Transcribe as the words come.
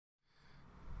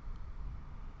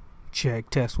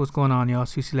Check, test. What's going on, y'all?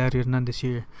 Susilario Hernandez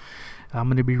here. I'm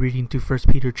going to be reading through 1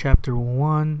 Peter chapter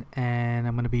 1, and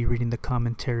I'm going to be reading the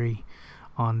commentary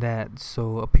on that.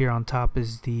 So up here on top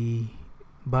is the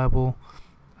Bible.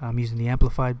 I'm using the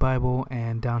Amplified Bible,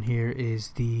 and down here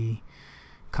is the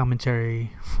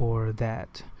commentary for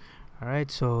that. Alright,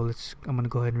 so I'm going to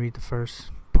go ahead and read the first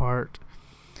part.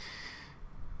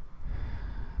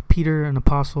 Peter, an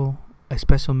apostle, a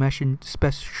special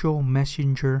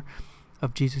messenger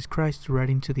of Jesus Christ,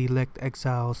 writing to the elect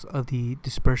exiles of the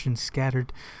dispersion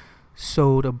scattered,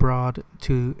 sowed abroad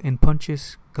in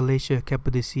Pontus, Galatia,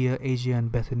 Cappadocia, Asia,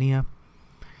 and Bithynia,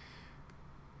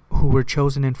 who were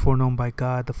chosen and foreknown by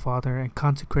God the Father, and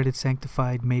consecrated,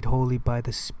 sanctified, made holy by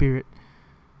the Spirit,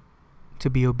 to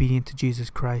be obedient to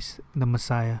Jesus Christ, the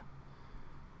Messiah,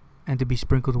 and to be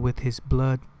sprinkled with his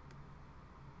blood.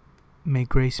 May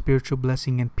grace, spiritual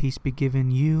blessing, and peace be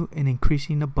given you in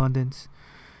increasing abundance,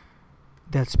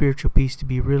 that spiritual peace to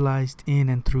be realized in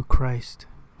and through Christ,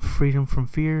 freedom from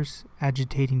fears,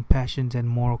 agitating passions, and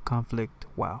moral conflict.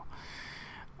 Wow.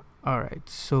 Alright,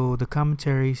 so the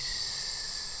commentary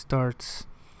starts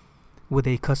with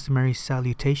a customary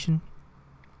salutation,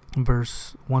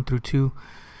 verse 1 through 2.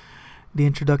 The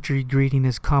introductory greeting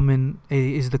is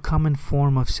the common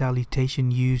form of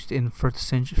salutation used in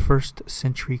first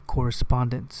century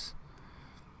correspondence.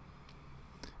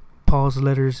 Paul's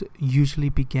letters usually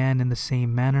began in the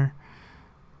same manner,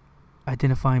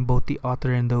 identifying both the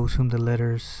author and those whom the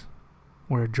letters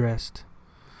were addressed.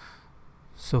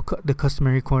 So the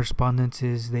customary correspondence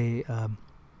is the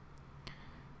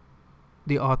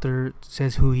author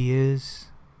says who he is,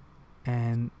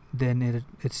 and then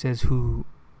it says who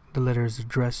the letter is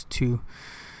addressed to.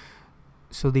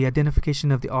 So the identification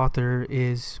of the author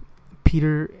is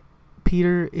Peter.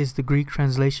 Peter is the Greek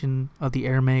translation of the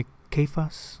Aramaic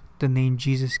Cephas, the name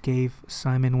Jesus gave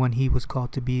Simon when he was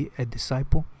called to be a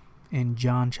disciple in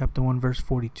John chapter 1 verse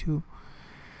 42.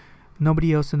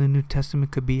 Nobody else in the New Testament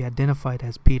could be identified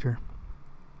as Peter.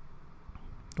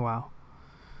 Wow.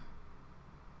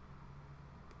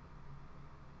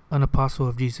 An apostle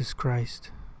of Jesus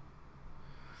Christ.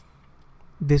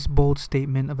 This bold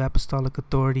statement of apostolic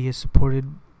authority is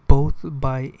supported both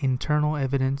by internal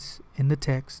evidence in the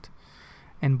text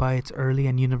and by its early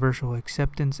and universal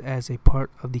acceptance as a part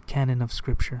of the canon of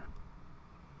Scripture.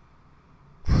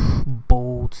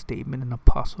 Bold statement, an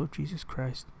apostle of Jesus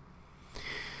Christ.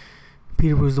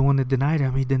 Peter was the one that denied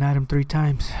him. He denied him 3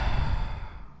 times.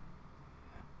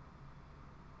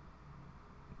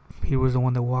 He was the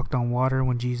one that walked on water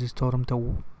when Jesus told him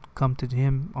to come to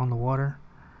him on the water.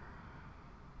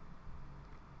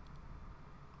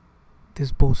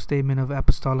 This bold statement of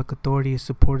apostolic authority is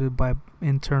supported by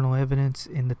internal evidence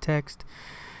in the text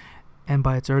and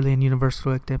by its early and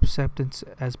universal acceptance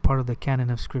as part of the canon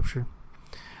of Scripture.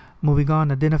 Moving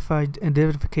on,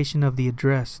 identification of the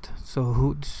addressed.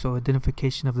 So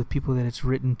identification of the people that it's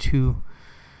written to.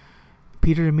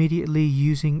 Peter, immediately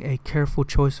using a careful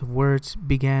choice of words,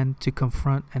 began to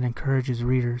confront and encourage his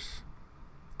readers.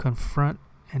 Confront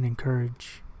and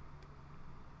encourage.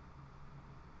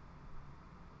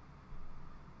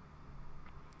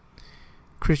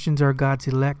 Christians are God's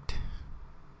elect,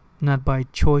 not by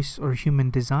choice or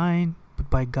human design, but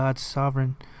by God's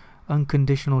sovereign,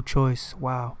 unconditional choice.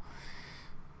 Wow.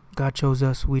 God chose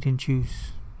us, we didn't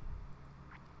choose.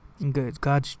 It's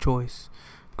God's choice.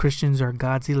 Christians are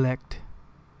God's elect.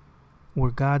 We're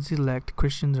God's elect.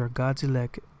 Christians are God's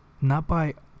elect, not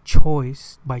by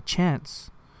choice, by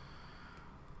chance,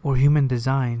 or human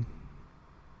design.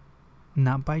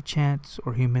 Not by chance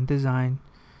or human design,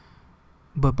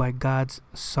 but by God's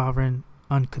sovereign,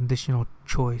 unconditional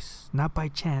choice. Not by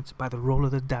chance, by the roll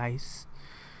of the dice,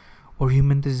 or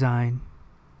human design,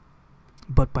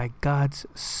 but by God's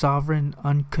sovereign,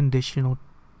 unconditional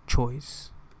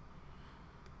choice.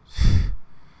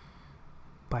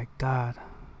 By God.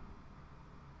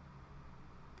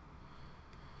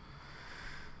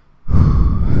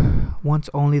 Once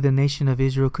only the nation of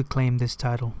Israel could claim this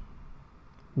title.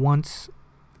 Once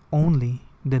only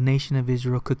the nation of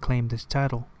Israel could claim this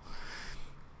title.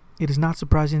 It is not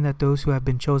surprising that those who have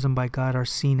been chosen by God are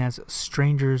seen as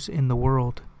strangers in the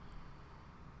world.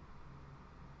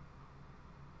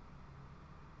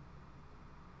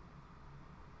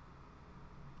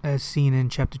 As seen in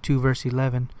chapter 2 verse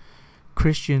 11,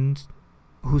 Christians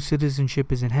whose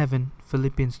citizenship is in heaven,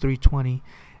 Philippians 3:20,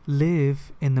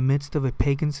 live in the midst of a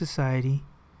pagan society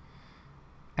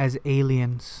as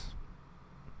aliens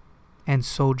and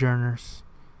sojourners,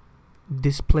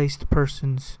 displaced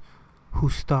persons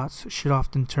whose thoughts should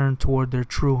often turn toward their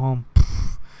true home.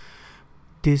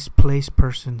 Displaced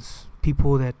persons,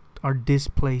 people that are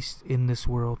displaced in this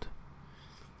world.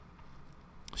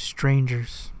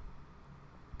 strangers,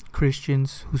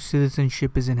 Christians whose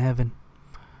citizenship is in heaven.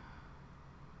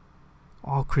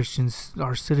 All Christians,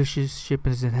 our citizenship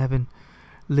is in heaven,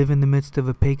 live in the midst of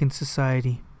a pagan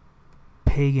society.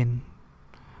 Pagan.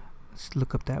 Let's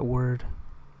look up that word.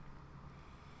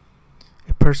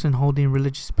 A person holding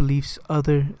religious beliefs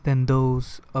other than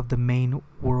those of the main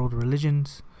world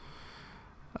religions.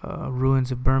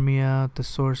 Ruins of Burmia, the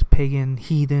source: pagan,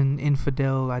 heathen,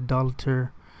 infidel,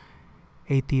 idolater,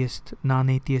 atheist,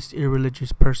 non-atheist,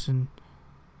 irreligious person.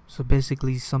 So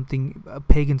basically a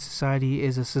pagan society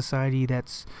is a society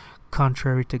that's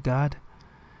contrary to God.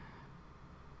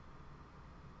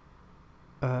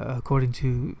 According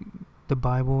to the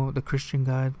Bible, the Christian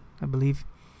God, I believe.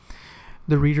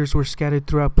 The readers were scattered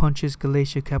throughout Pontus,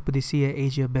 Galatia, Cappadocia,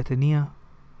 Asia, Bithynia,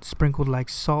 sprinkled like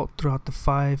salt throughout the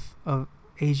 5 of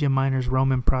Asia Minor's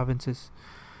Roman provinces.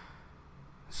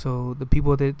 So the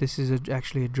people that this is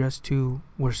actually addressed to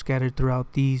were scattered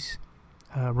throughout these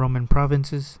Roman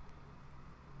provinces.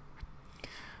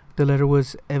 The letter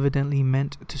was evidently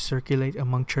meant to circulate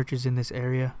among churches in this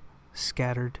area.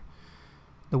 Scattered.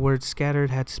 The word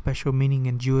scattered had special meaning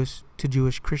to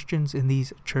Jewish Christians in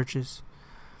these churches.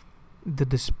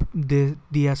 The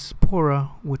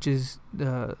diaspora, which is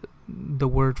the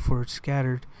word for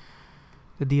scattered,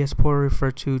 the diaspora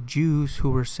referred to Jews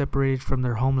who were separated from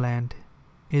their homeland,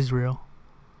 Israel.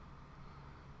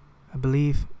 I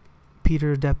believe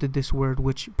Peter adapted this word,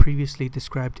 which previously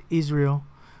described Israel,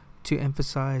 to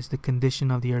emphasize the condition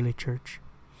of the early church.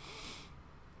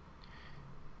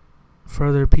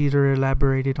 Further, Peter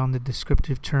elaborated on the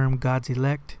descriptive term God's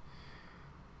elect,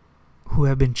 who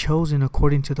have been chosen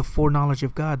according to the foreknowledge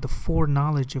of God. The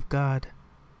foreknowledge of God.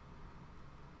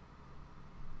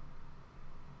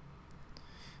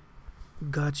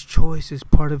 God's choice is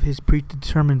part of His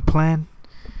predetermined plan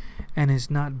and is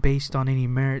not based on any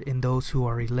merit in those who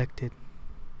are elected,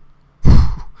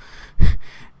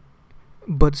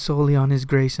 but solely on His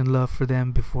grace and love for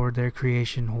them before their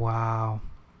creation. Wow.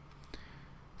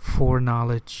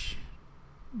 Foreknowledge.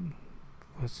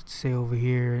 What's it say over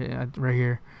here? Right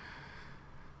here.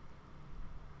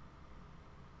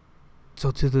 So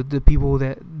to the people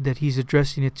that He's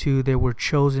addressing it to, they were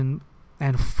chosen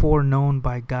and foreknown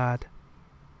by God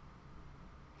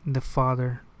the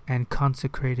Father and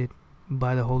consecrated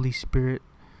by the Holy Spirit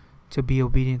to be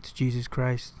obedient to Jesus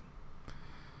Christ.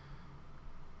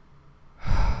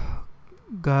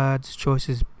 God's choice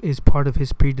is part of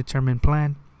His predetermined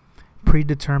plan.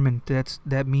 Predetermined,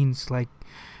 that means like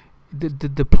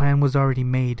the plan was already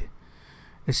made,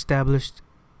 established,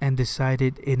 and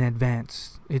decided in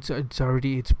advance. It's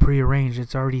prearranged,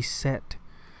 it's already set.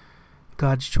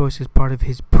 God's choice is part of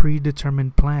His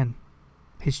predetermined plan.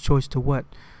 His choice to what?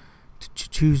 To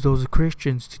choose those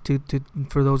Christians, to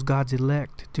for those God's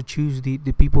elect, to choose the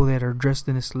people that are addressed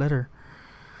in this letter,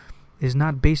 is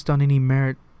not based on any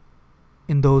merit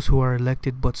in those who are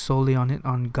elected, but solely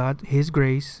on God, His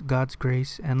grace, God's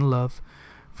grace and love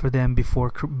for them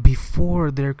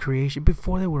before their creation,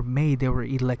 before they were made, they were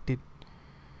elected.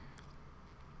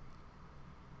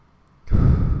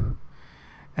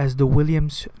 As the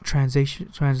Williams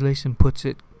translation puts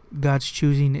it, God's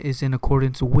choosing is in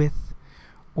accordance with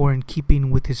or in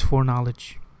keeping with His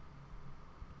foreknowledge.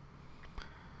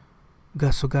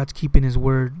 So God's keeping His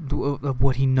word of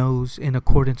what He knows in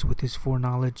accordance with His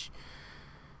foreknowledge.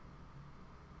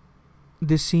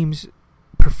 This seems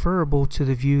preferable to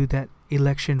the view that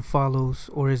election follows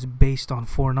or is based on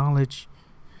foreknowledge.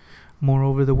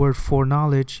 Moreover, the word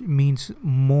foreknowledge means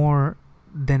more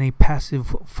than a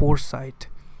passive foresight.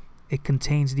 It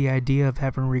contains the idea of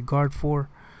having regard for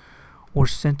or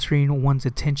centering one's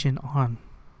attention on.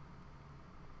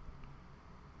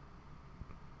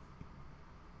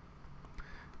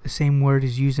 The same word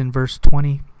is used in verse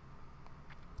 20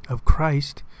 of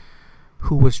Christ,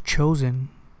 who was chosen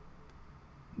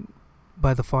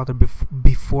by the Father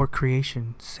before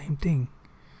creation. Same thing.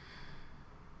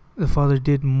 The Father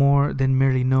did more than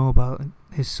merely know about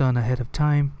His Son ahead of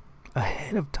time.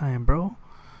 Ahead of time, bro.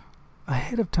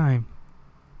 Ahead of time.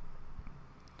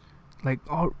 Like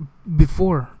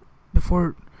before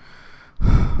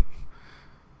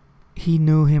He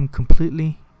knew Him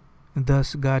completely.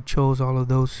 Thus God chose all of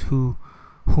those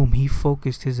whom He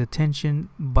focused His attention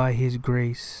by His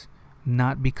grace,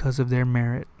 not because of their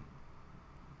merit,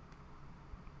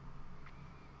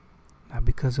 not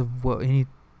because of the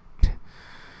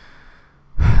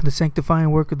sanctifying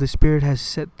work of the Spirit has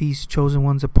set these chosen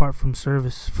ones apart from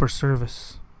service,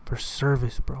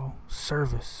 bro.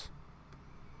 Service.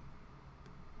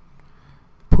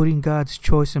 Putting God's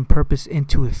choice and purpose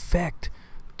into effect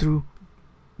through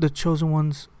the chosen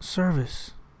one's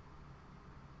service.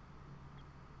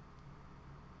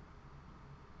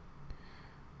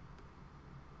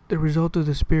 The result of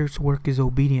the Spirit's work is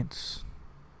obedience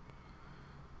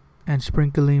and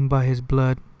sprinkling by His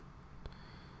blood,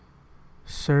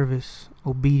 service,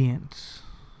 obedience.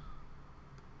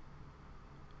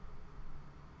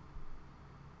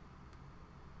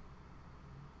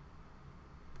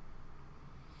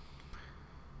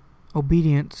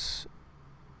 Obedience,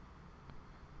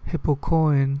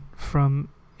 hippokoin, from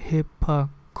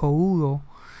hippakouo,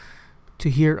 to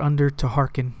hear under, to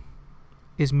hearken,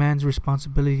 is man's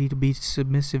responsibility to be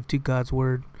submissive to God's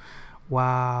word.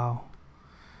 Wow.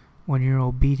 When you're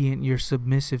obedient, you're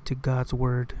submissive to God's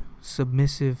word.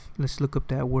 Submissive. Let's look up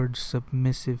that word,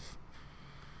 submissive.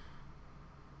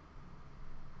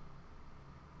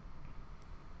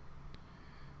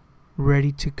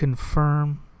 Ready to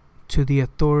confirm to the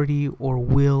authority or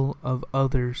will of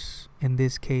others. In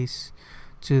this case,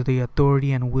 to the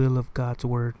authority and will of God's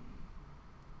word.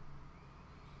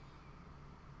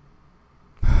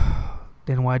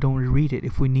 Then why don't we read it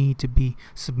if we need to be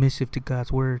submissive to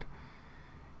God's word?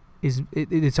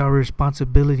 It's our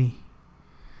responsibility.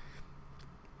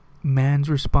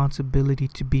 Man's responsibility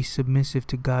to be submissive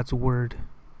to God's word.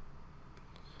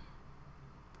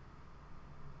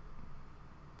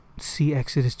 See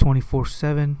Exodus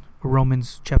 24:7,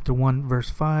 Romans chapter 1 verse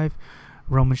 5,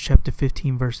 Romans chapter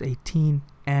 15 verse 18,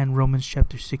 and Romans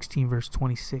chapter 16 verse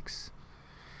 26.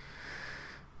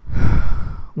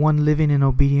 One living in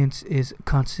obedience is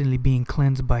constantly being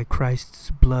cleansed by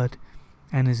Christ's blood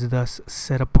and is thus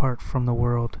set apart from the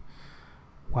world.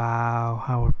 Wow,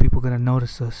 how are people going to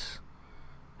notice us?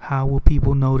 How will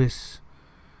people notice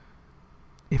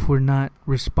if we're not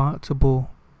responsibly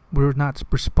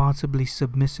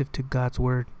submissive to God's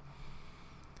word?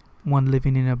 One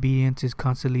living in obedience is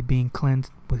constantly being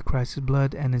cleansed with Christ's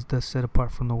blood and is thus set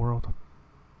apart from the world.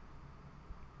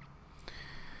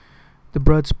 The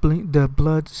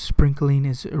blood sprinkling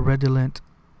is redolent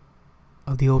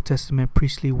of the Old Testament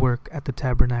priestly work at the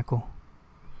tabernacle.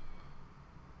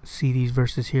 See these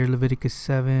verses here: Leviticus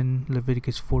 7,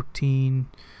 Leviticus 14,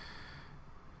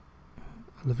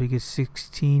 Leviticus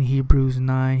 16, Hebrews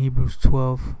 9, Hebrews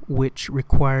 12, which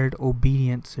required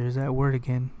obedience. There's that word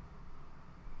again.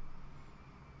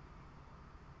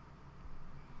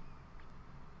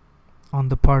 On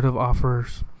the part of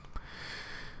offerers.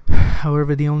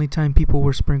 However, the only time people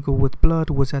were sprinkled with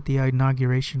blood was at the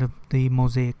inauguration of the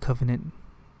Mosaic covenant.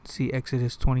 See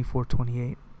Exodus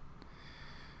 24:28.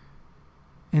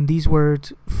 In these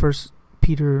words, 1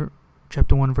 Peter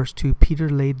chapter 1 verse 2, Peter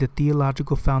laid the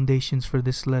theological foundations for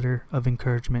this letter of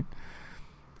encouragement.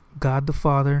 God the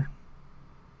Father,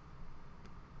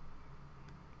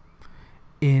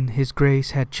 in His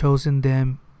grace, had chosen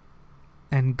them,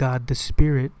 and God the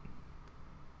Spirit.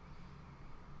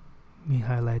 Let me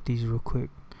highlight these real quick.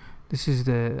 This is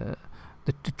the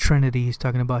Trinity he's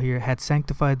talking about here. Had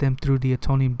sanctified them through the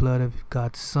atoning blood of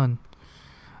God's Son,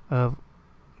 of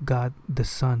God the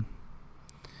Son,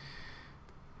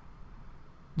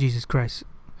 Jesus Christ.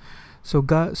 So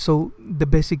the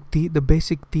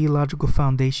basic theological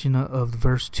foundation of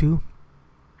verse 2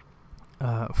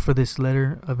 for this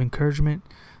letter of encouragement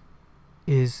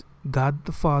is God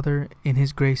the Father in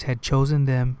His grace had chosen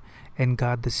them, and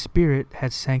God the Spirit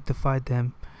had sanctified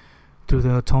them through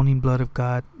the atoning blood of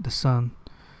God the Son,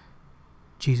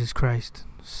 Jesus Christ.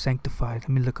 Sanctified. Let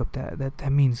me look up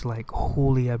that means like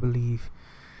holy, I believe.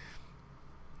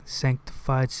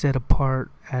 Sanctified, set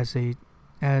apart,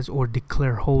 as or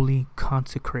declare holy,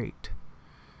 consecrate,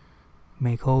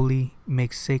 make holy,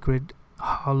 make sacred,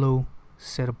 hollow,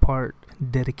 set apart,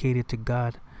 dedicated to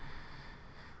God.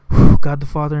 God the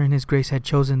Father in His grace had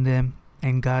chosen them,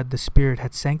 and God the Spirit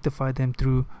had sanctified them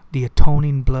through the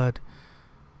atoning blood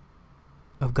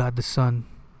of God the Son.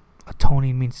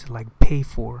 Atoning means to like pay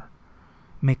for,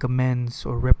 make amends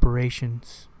or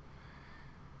reparations.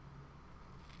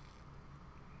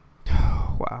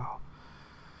 Wow.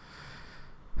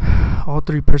 All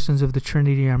three persons of the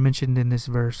Trinity are mentioned in this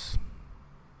verse.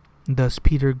 Thus,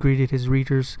 Peter greeted his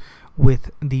readers with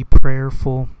the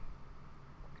prayerful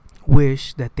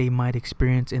wish that they might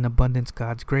experience in abundance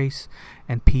God's grace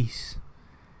and peace.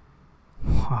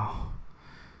 Wow.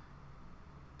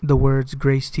 The words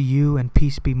grace to you and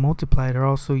peace be multiplied are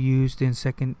also used in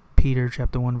 2 Peter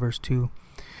chapter 1 verse 2.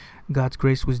 God's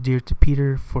grace was dear to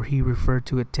Peter, for he referred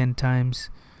to it 10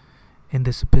 times in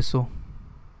this epistle.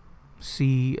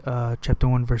 See chapter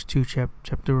 1 verse 2,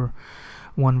 chapter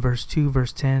 1 verse 2,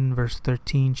 verse 10, verse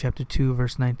 13, chapter 2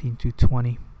 verse 19 to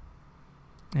 20.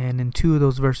 And in two of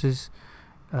those verses,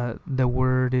 the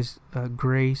word is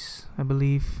grace, I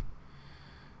believe.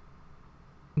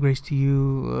 Grace to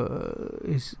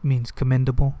you means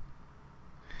commendable.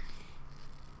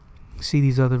 see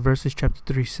these other verses, chapter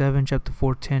 3, 7, chapter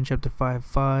 4, 10, chapter 5,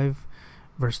 5,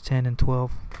 verse 10 and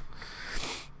 12.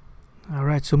 All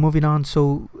right, so moving on.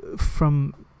 So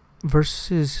from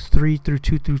verses 3 through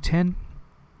 2 through 10,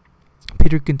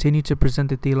 Peter continued to present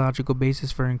the theological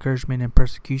basis for encouragement and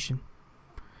persecution.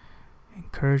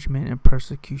 Encouragement and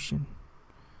persecution.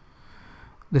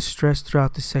 The stress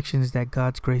throughout this section is that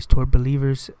God's grace toward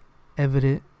believers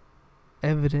evidenced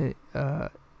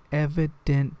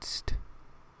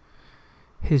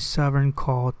His sovereign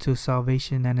call to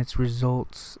salvation and its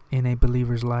results in a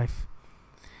believer's life.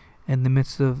 In the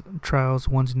midst of trials,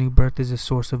 one's new birth is a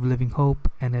source of living hope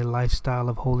and a lifestyle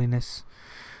of holiness.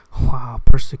 Wow,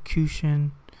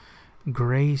 persecution,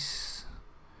 grace,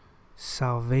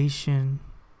 salvation.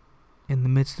 In the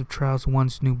midst of trials,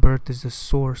 one's new birth is the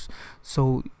source.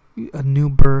 So a new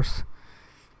birth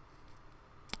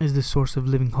is the source of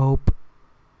living hope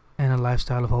and a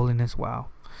lifestyle of holiness. Wow.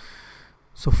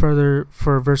 So further,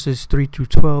 for verses 3 through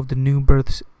 12, the new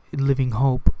birth's living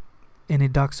hope. In a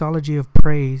doxology of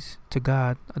praise to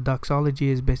God, a doxology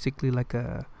is basically like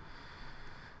a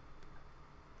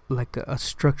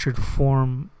structured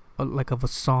form, like of a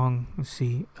song. You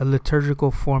see, a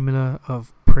liturgical formula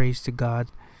of praise to God.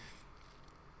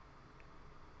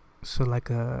 So like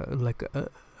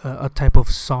a type of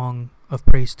song of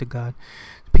praise to God.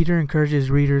 Peter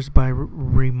encourages readers by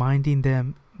reminding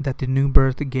them that the new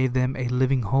birth gave them a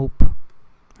living hope.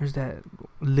 There's that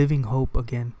living hope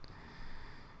again.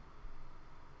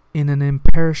 In an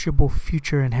imperishable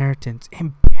future inheritance.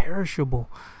 Imperishable.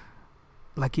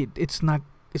 Like it's not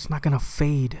gonna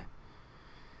fade.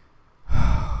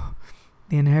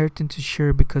 The inheritance is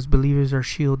sure because believers are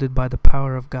shielded by the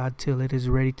power of God till it is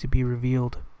ready to be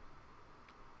revealed.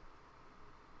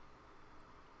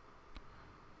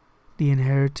 The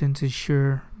inheritance is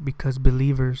sure because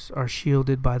believers are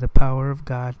shielded by the power of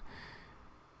God.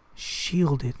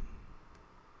 Shielded.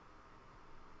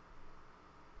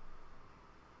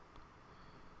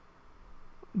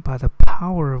 By the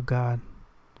power of God.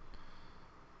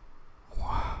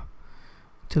 Wow.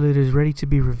 Till it is ready to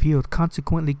be revealed.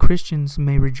 Consequently, Christians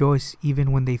may rejoice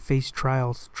even when they face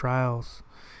trials.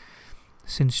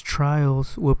 Since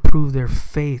trials will prove their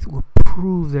faith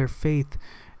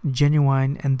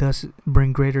genuine and thus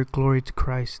bring greater glory to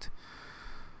Christ.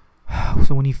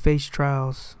 So when you face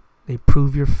trials, they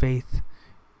prove your faith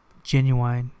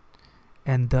genuine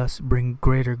and thus bring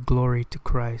greater glory to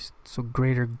Christ. So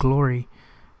greater glory,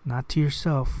 not to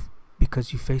yourself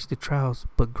because you face the trials,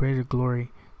 but greater glory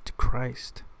to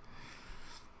Christ.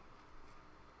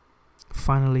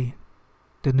 Finally,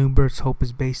 the new birth's hope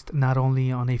is based not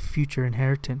only on a future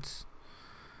inheritance,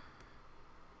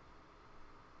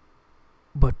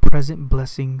 but present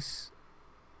blessings,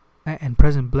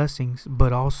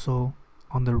 but also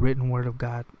on the written word of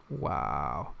God.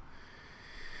 Wow.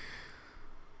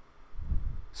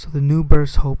 So the new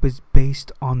birth's hope is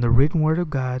based on the written word of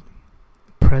God,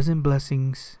 present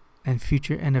blessings, and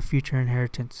a future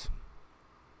inheritance.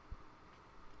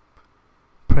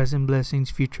 Present blessings,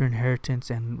 future inheritance,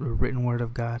 and the written word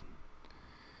of God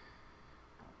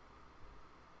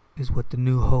is what the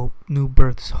new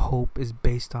birth's hope is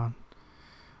based on.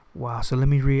 Wow, so let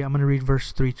me read. I'm going to read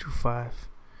verse 3 through 5.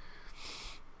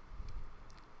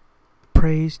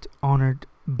 Praised, honored,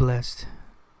 blessed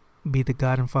be the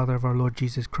God and Father of our Lord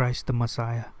Jesus Christ, the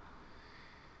Messiah.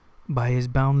 By His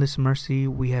boundless mercy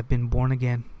we have been born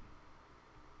again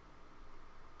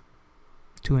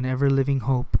to an ever-living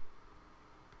hope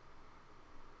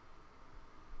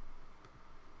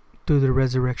through the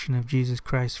resurrection of Jesus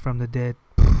Christ from the dead.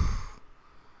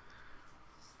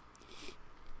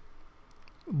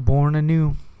 Born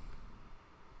anew.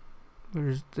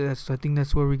 I think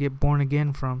that's where we get born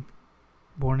again from.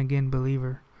 Born again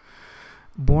believer.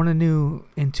 Born anew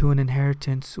into an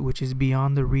inheritance which is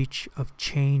beyond the reach of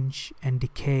change and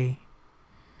decay.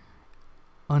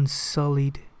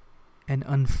 Unsullied and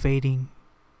unfading.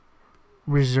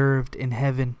 Reserved in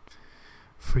heaven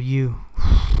for you.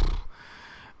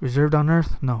 Reserved on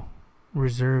earth? No.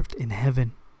 Reserved in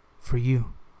heaven for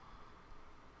you.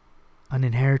 An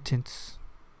inheritance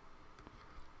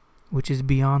which is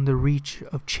beyond the reach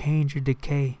of change or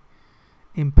decay,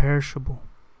 imperishable,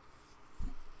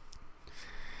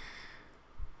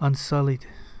 unsullied,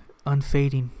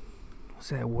 unfading. What does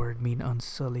that word mean,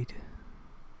 unsullied?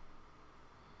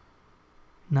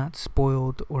 Not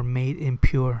spoiled or made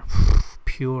impure.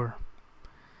 Pure.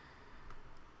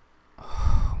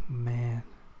 Oh, man.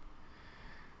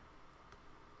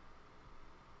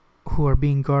 Who are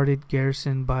being guarded,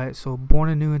 garrisoned by it. So born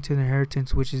anew into an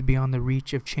inheritance which is beyond the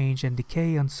reach of change and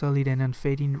decay, unsullied and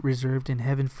unfading, reserved in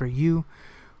heaven for you,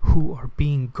 who are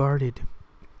being guarded.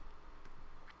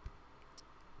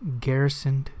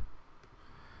 garrisoned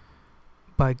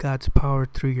by God's power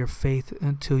through your faith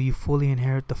until you fully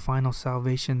inherit the final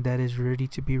salvation that is ready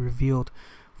to be revealed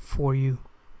for you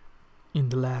in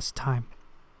the last time.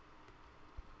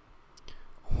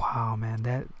 Wow,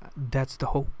 man, that's the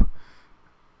hope.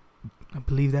 I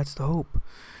believe that's the hope.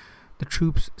 The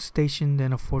troops stationed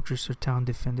in a fortress or town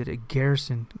defended a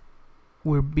garrison.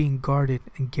 We're being guarded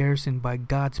and garrisoned by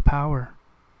God's power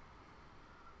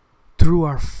through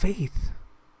our faith.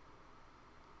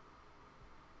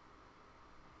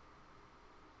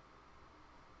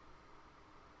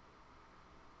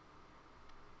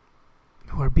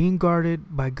 We're being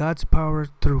guarded by God's power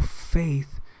through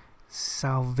faith,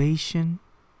 salvation,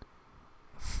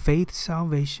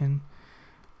 salvation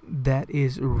that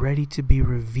is ready to be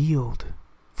revealed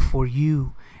for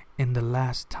you in the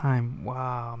last time.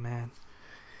 Wow, man.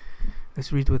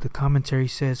 Let's read what the commentary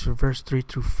says for verse 3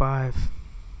 through 5.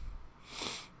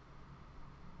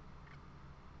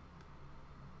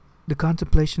 The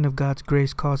contemplation of God's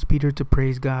grace caused Peter to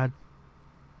praise God.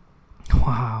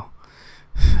 Wow.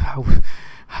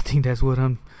 I think that's what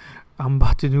I'm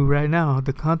about to do right now.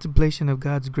 The contemplation of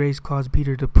God's grace caused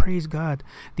Peter to praise God,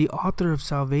 the author of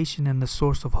salvation and the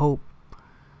source of hope.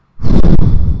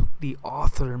 The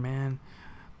author, man.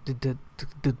 The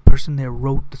person that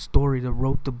wrote the story, that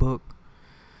wrote the book.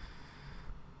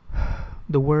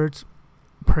 The words,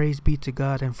 praise be to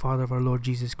God and Father of our Lord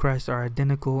Jesus Christ, are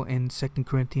identical in 2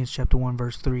 Corinthians chapter 1,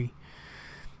 verse 3.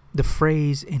 The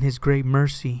phrase, in his great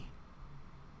mercy,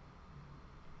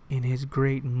 in his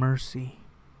great mercy,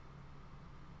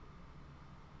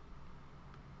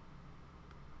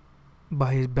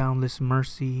 by his boundless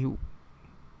mercy,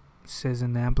 says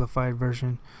in the Amplified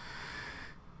Version,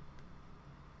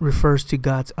 refers to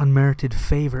God's unmerited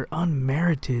favor.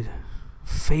 Unmerited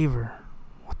favor.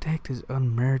 What the heck does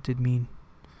unmerited mean?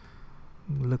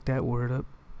 Look that word up.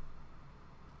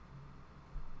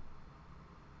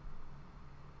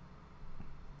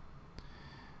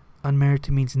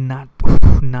 Unmerited means not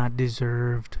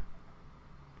deserved.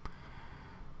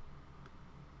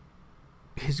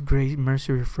 His great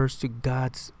mercy refers to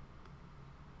God's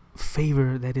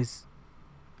favor that is,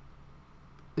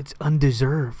 it's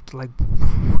undeserved. Like,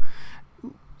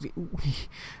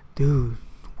 dude,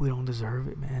 we don't deserve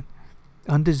it, man.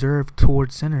 Undeserved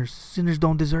towards sinners. Sinners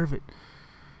don't deserve it.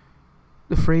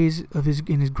 The phrase of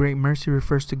in his great mercy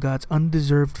refers to God's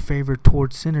undeserved favor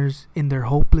towards sinners in their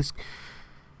hopeless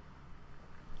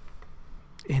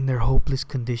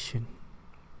condition.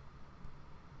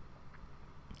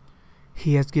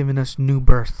 He has given us new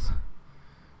birth.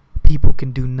 People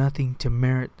can do nothing to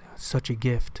merit such a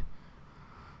gift.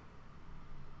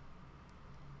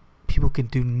 People can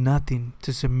do nothing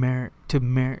to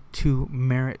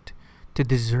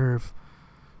deserve,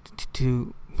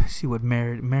 to see what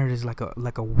merit is, like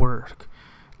a work.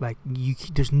 Like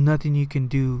there's nothing you can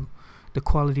do, the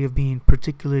quality of being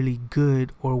particularly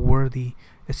good or worthy,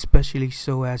 especially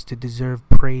so as to deserve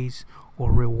praise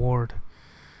or reward.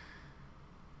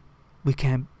 We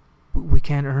can't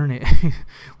earn it.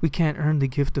 We can't earn the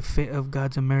gift of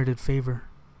God's unmerited favor,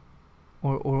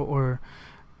 or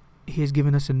He has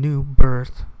given us a new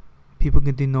birth. People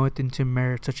can do nothing to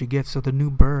merit such a gift. So the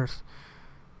new birth,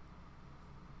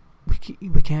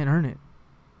 we can't earn it.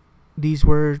 These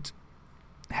words,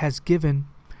 has given,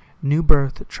 new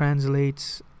birth,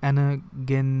 translates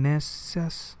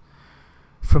anagenesis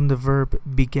from the verb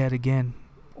beget again,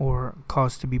 or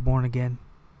cause to be born again.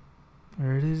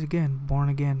 There it is again, born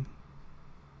again.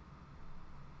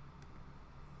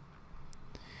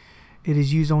 It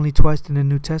is used only twice in the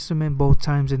New Testament, both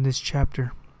times in this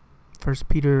chapter. 1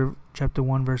 Peter chapter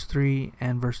 1 verse 3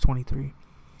 and verse 23.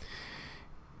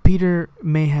 Peter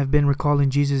may have been recalling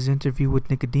Jesus' interview with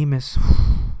Nicodemus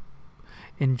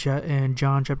in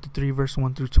John chapter 3 verse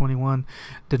 1 through 21.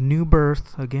 The new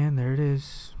birth, again, there it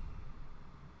is,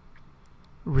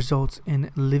 results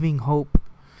in living hope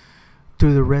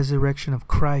through the resurrection of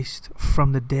Christ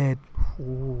from the dead.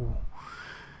 Ooh.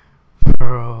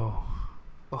 Bro.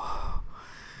 Oh.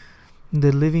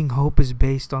 The living hope is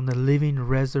based on the living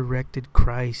resurrected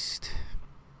Christ.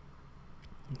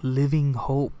 Living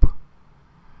hope.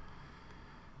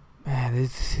 Man,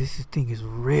 this thing is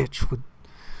rich with,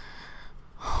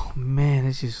 oh man,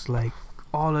 it's just like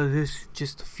all of this,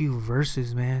 just a few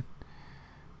verses, man.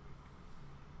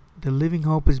 The living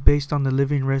hope is based on the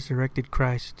living resurrected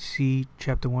Christ. See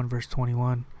chapter 1 verse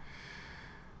 21.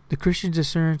 The Christian's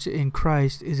assurance in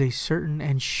Christ is a certain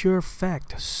and sure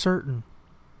fact. Certain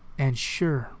and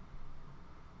sure.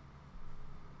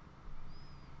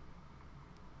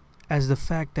 As the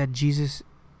fact that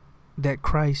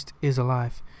Christ is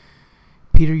alive.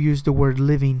 Peter used the word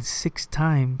living 6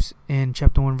 times in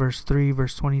chapter 1 verse 3,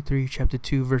 verse 23, chapter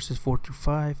 2 verses 4 through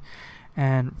 5,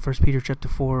 and 1 Peter chapter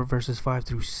 4 verses 5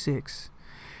 through 6.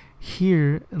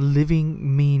 Here,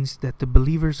 living means that the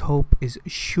believer's hope is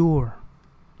sure,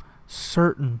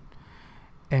 certain,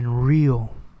 and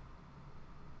real.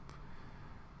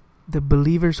 The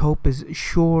believer's hope is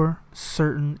sure,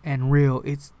 certain, and real.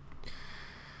 It's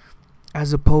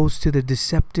as opposed to the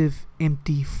deceptive,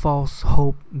 empty, false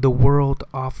hope the world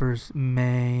offers.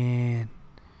 Man.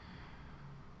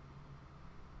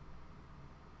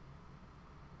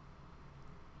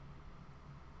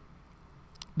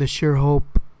 The sure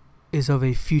hope is of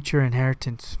a future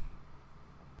inheritance.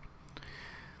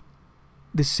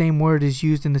 The same word is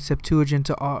used in the Septuagint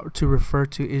to refer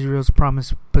to Israel's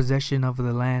promised possession of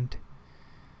the land.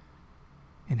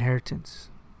 Inheritance.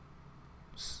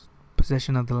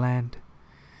 Possession of the land.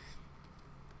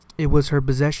 It was her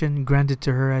possession granted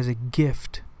to her as a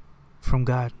gift from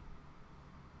God.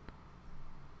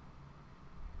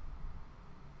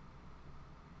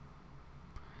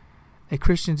 A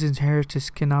Christian's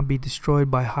inheritance cannot be destroyed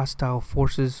by hostile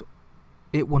forces.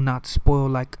 It will not spoil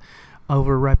like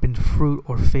overripened fruit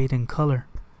or fade in color.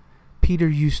 Peter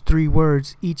used 3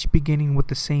 words, each beginning with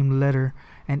the same letter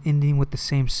and ending with the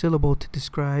same syllable, to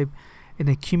describe in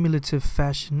a cumulative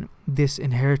fashion this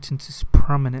inheritance's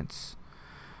prominence.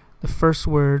 The first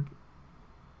word,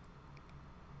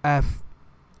 apparthon,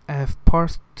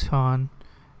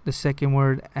 the second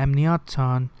word,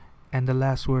 amnioton, and the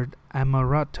last word,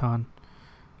 amaraton.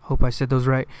 Hope I said those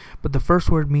right. But the first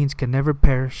word means can never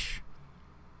perish.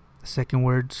 The second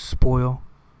word, spoil.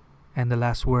 And the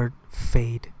last word,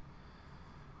 fade.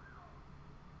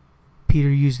 Peter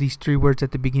used these 3 words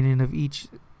at the beginning of each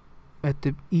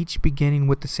beginning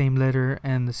with the same letter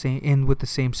and the same end with the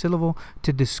same syllable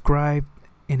to describe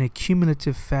in a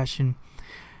cumulative fashion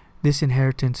this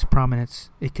inheritance prominence.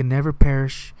 It can never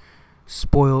perish,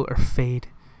 spoil, or fade.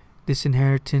 This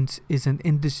inheritance is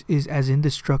as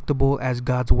indestructible as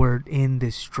God's word.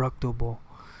 Indestructible.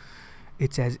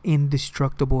 It's as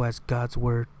indestructible as God's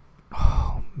word.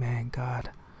 Oh man,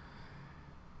 God.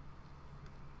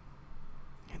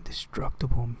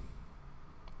 Indestructible.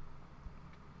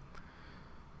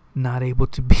 Not able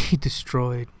to be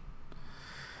destroyed.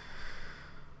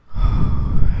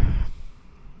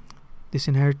 This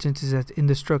inheritance is as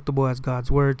indestructible as God's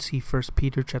word. See 1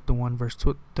 Peter chapter 1 verse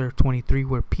 23,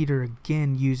 where Peter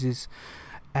again uses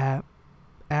aphtharton.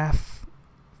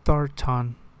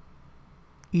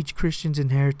 Each Christian's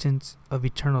inheritance of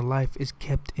eternal life is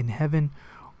kept in heaven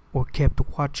or kept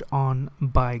watch on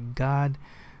by God,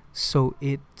 so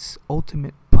its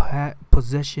ultimate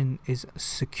possession is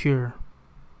secure.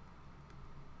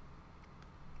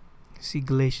 See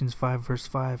Galatians 5 verse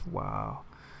 5. Wow.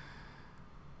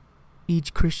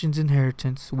 Each Christian's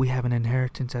inheritance, we have an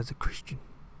inheritance as a Christian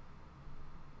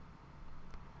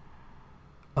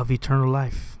of eternal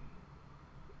life.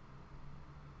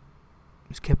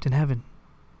 It's kept in heaven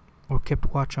or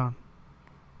kept watch on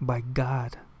by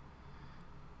God.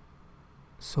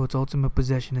 So its ultimate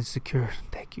possession is secure.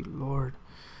 Thank you, Lord.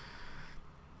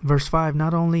 Verse 5,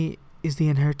 not only is the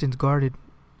inheritance guarded,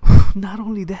 not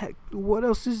only that, what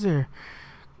else is there?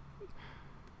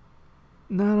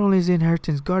 Not only is the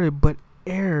inheritance guarded, but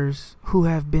heirs who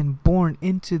have been born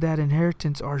into that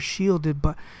inheritance are shielded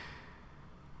by...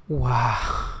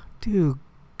 Wow. Dude,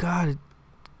 God,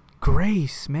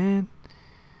 grace, man.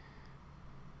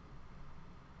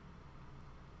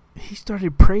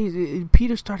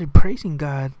 Peter started praising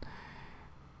God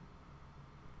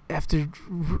after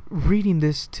reading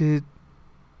this, to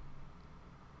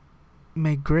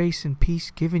may grace and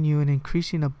peace given you in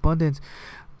increasing abundance.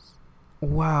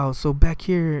 Wow. So back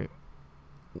here,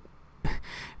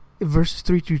 verses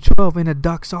 3 through 12, in a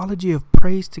doxology of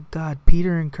praise to God,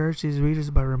 Peter encouraged his readers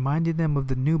by reminding them of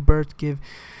the new birth gave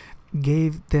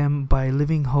them by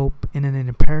living hope in an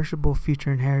imperishable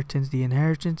future inheritance. The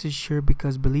inheritance is sure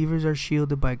because believers are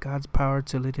shielded by God's power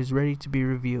till it is ready to be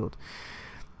revealed.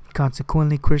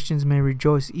 Consequently, Christians may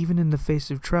rejoice even in the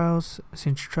face of trials,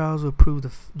 since trials will prove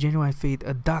the genuine faith.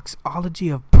 A doxology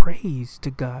of praise to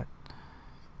God.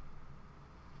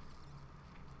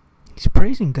 He's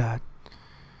praising God.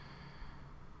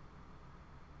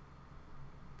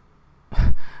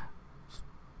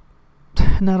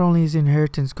 Not only is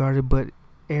inheritance guarded, but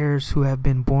heirs who have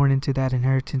been born into that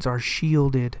inheritance are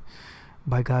shielded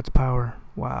by God's power.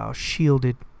 Wow,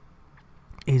 shielded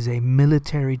is a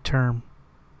military term.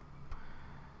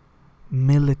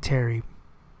 Military.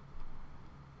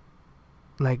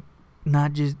 Like,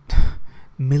 not just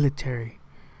military.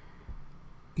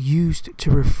 Used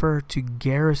to refer to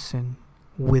garrison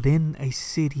within a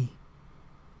city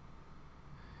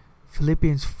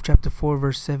Philippians chapter 4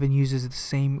 verse 7 uses the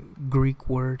same Greek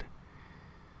word.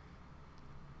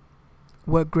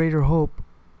 What greater hope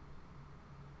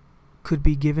could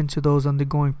be given to those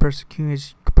undergoing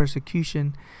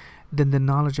persecution than the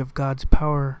knowledge of God's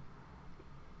power?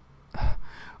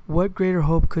 What greater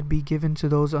hope could be given to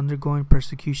those undergoing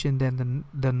persecution than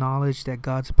the knowledge that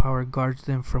God's power guards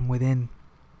them from within,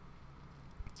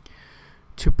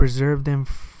 to preserve them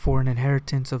for an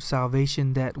inheritance of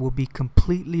salvation that will be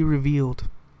completely revealed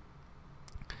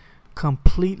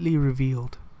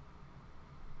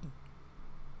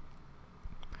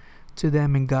to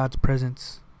them in God's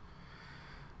presence.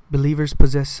 Believers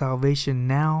possess salvation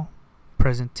now,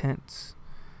 present tense,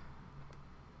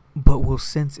 but will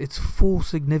sense its full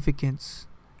significance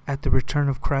at the return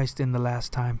of Christ in the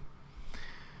last time.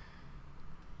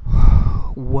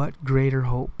 What greater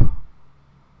hope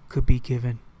could be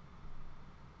given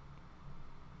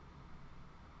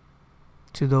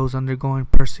to those undergoing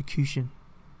persecution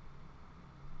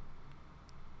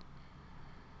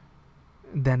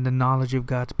than the knowledge of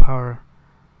God's power,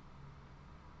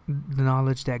 the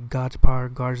knowledge that God's power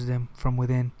guards them from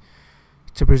within,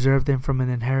 to preserve them from an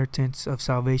inheritance of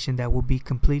salvation that will be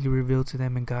completely revealed to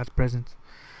them in God's presence.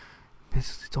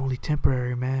 It's only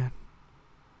temporary, man.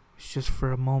 It's just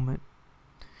for a moment.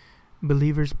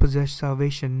 Believers possess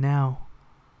salvation now,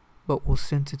 but will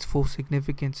sense its full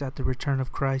significance at the return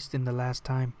of Christ in the last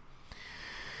time.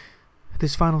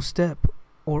 This final step,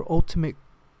 or ultimate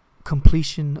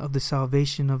completion of the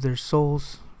salvation of their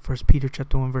souls, 1 Peter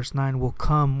chapter 1 verse 9, will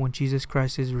come when Jesus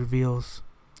Christ is revealed,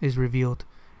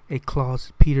 a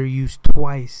clause Peter used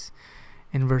twice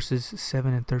in verses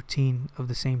 7 and 13 of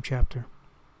the same chapter.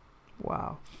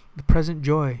 Wow. The present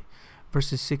joy,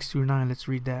 verses 6 through 9, let's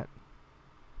read that.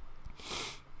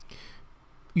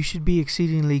 You should be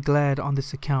exceedingly glad on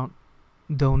this account,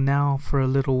 though now for a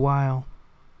little while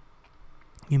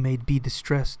you may be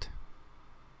distressed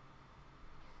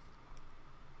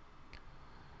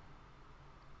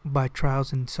by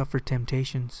trials and suffer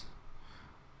temptations.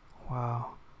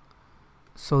 Wow.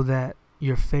 So that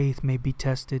your faith may be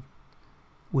tested,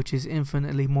 which is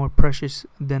infinitely more precious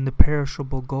than the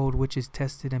perishable gold which is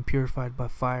tested and purified by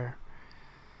fire.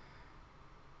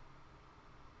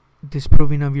 This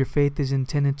proving of your faith is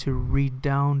intended to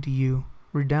redound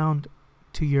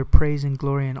to your praise and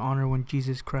glory and honor when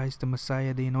Jesus Christ, the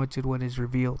Messiah, the Anointed One, is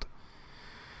revealed.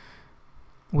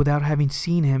 Without having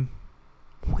seen him,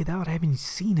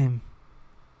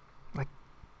 like,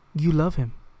 you love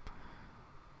him.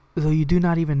 Though you do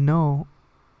not even now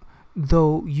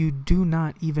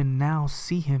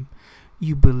see him,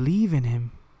 you believe in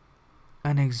him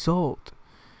and exult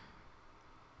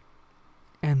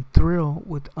and thrill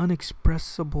with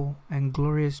unexpressible and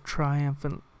glorious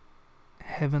triumphant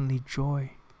heavenly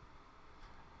joy.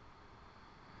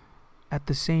 At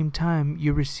the same time,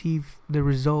 you receive the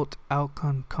result,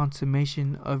 outcome,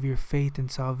 consummation of your faith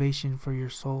and salvation for your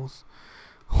souls.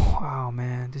 Wow,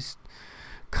 man, this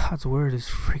God's word is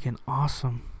freaking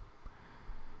awesome.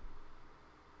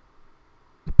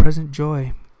 The present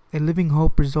joy. A living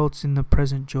hope results in the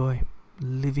present joy.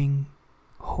 Living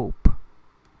hope.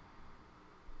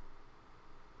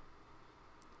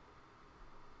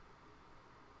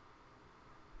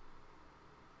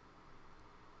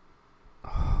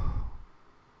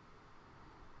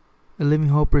 A living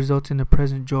hope results in the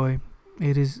present joy.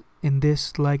 It is in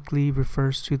this likely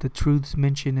refers to the truths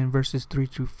mentioned in verses 3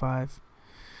 through 5.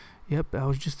 Yep, I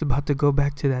was just about to go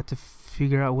back to that to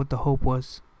figure out what the hope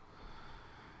was.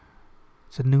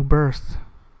 It's a new birth.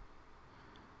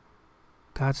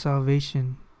 God's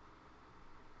salvation,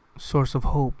 source of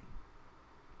hope.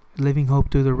 Living hope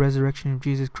through the resurrection of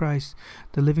Jesus Christ.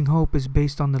 The living hope is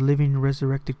based on the living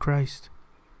resurrected Christ.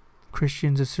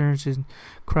 Christians' assurance in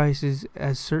Christ is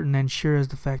as certain and sure as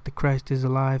the fact that Christ is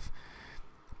alive.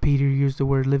 Peter used the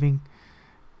word living.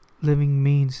 Living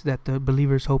means that the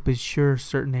believer's hope is sure,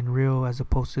 certain, and real, as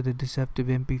opposed to the deceptive,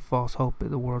 empty, false hope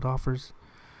that the world offers.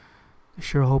 The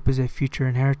sure hope is a future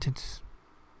inheritance.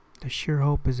 The sure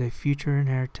hope is a future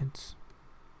inheritance.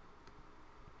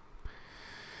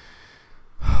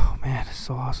 Oh man, it's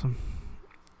so awesome.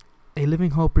 A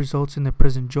living hope results in the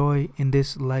present joy. In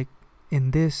this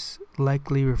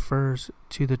likely refers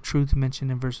to the truth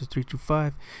mentioned in verses 3 to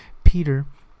 5. Peter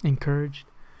encouraged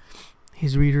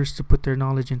his readers to put their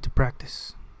knowledge into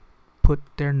practice.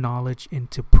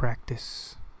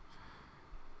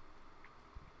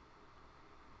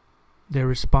 Their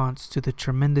response to the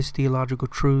tremendous theological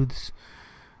truths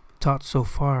taught so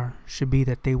far should be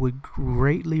that they would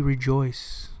greatly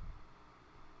rejoice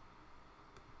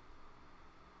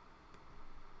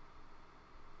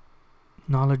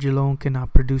Knowledge alone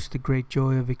cannot produce the great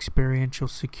joy of experiential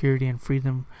security and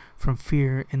freedom from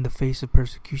fear in the face of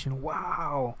persecution.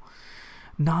 Wow!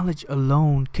 Knowledge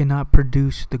alone cannot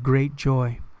produce the great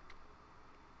joy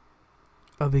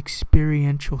of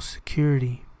experiential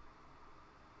security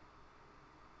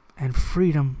and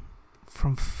freedom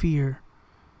from fear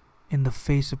in the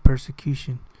face of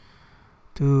persecution.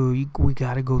 Dude, we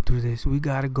gotta go through this. We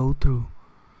gotta go through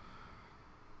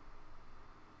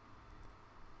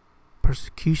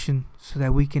persecution so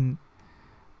that we can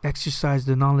exercise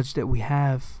the knowledge that we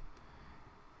have,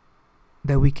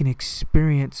 that we can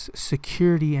experience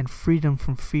security and freedom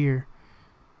from fear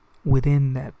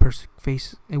within that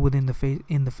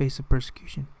in the face of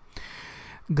persecution.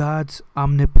 God's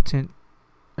omnipotent,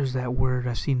 there's that word,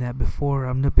 I've seen that before.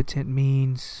 Omnipotent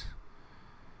means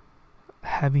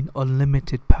having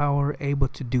unlimited power, able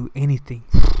to do anything.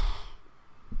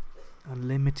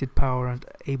 Unlimited power,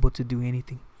 able to do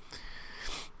anything.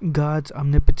 God's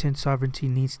omnipotent sovereignty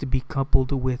needs to be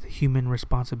coupled with human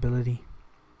responsibility.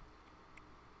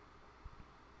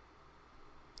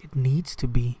 It needs to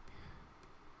be.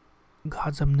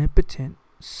 God's omnipotent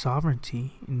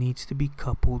sovereignty needs to be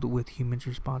coupled with human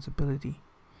responsibility.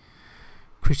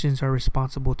 Christians are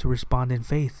responsible to respond in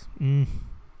faith.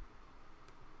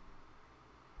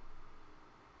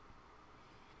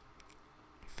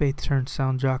 Faith turns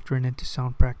sound doctrine into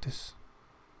sound practice.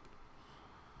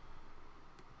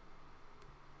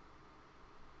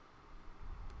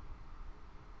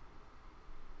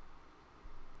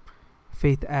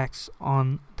 Faith acts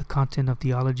on the content of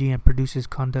theology and produces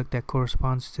conduct that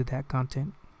corresponds to that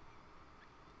content.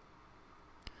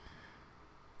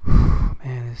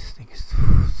 Man, this thing is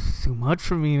too much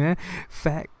for me, man.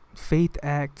 Faith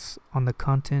acts on the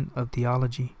content of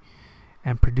theology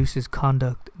and produces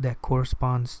conduct that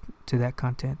corresponds to that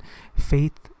content.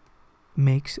 Faith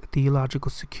makes theological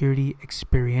security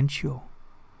experiential.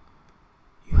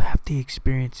 You have to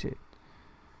experience it.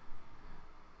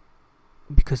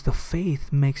 Because the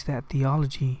faith makes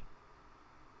theological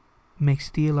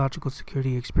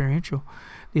security experiential.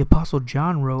 The Apostle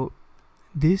John wrote,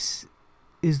 "This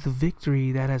is the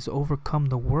victory that has overcome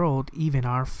the world, even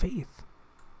our faith."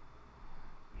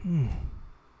 1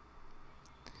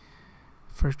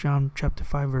 John chapter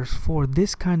 5 verse 4.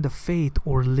 This kind of faith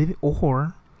or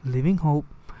living hope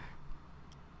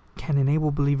can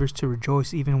enable believers to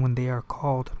rejoice even when they are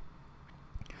called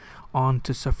on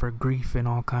to suffer grief in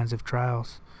all kinds of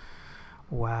trials.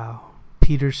 Wow.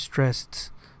 Peter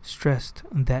stressed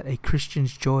that a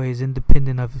Christian's joy is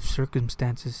independent of his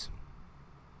circumstances.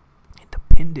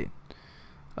 Independent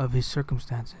of his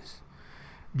circumstances.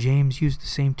 James used the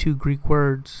same two Greek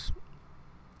words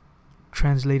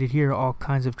translated here, all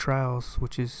kinds of trials,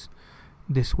 which is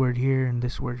this word here and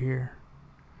this word here.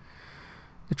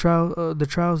 The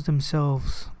trials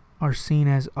themselves are seen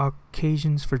as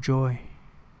occasions for joy.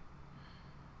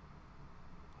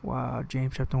 Wow,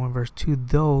 James chapter 1 verse 2.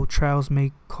 Though trials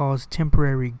may cause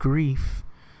temporary grief,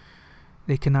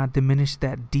 they cannot diminish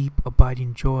that deep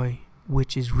abiding joy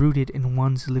which is rooted in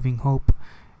one's living hope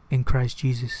in Christ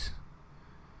Jesus.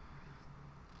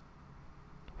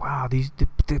 Wow, the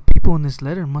people in this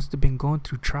letter must have been going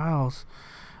through trials.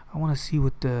 I want to see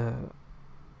what the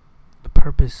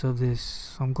purpose of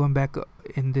this. I'm going back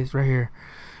in this right here.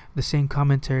 The same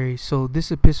commentary. So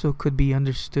this epistle could be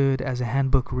understood as a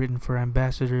handbook written for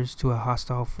ambassadors to a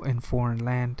hostile and foreign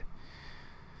land.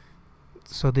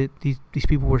 So that these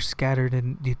people were scattered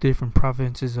in the different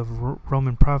provinces of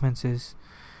Roman provinces,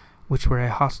 which were a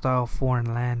hostile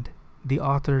foreign land. The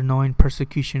author, knowing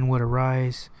persecution would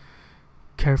arise,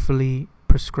 carefully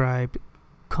prescribed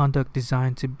conduct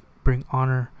designed to bring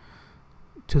honor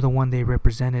to the one they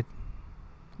represented.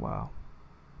 Wow.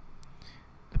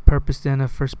 The purpose then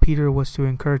of 1 Peter was to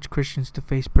encourage Christians to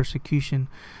face persecution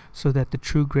so that the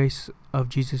true grace of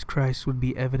Jesus Christ would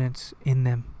be evidence in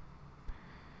them.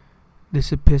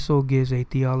 This epistle gives a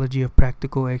theology of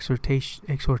practical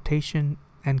exhortation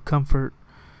and comfort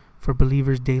for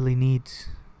believers' daily needs.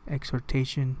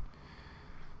 Exhortation.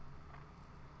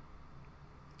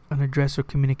 An address or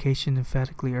communication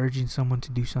emphatically urging someone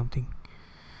to do something.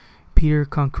 Peter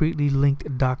concretely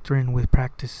linked doctrine with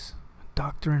practice.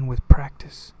 Doctrine with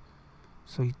practice.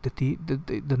 So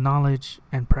the knowledge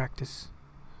and practice.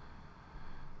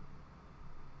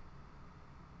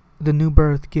 The new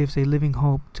birth gives a living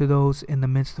hope to those in the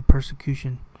midst of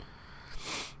persecution.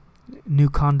 New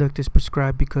conduct is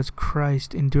prescribed because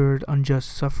Christ endured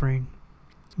unjust suffering.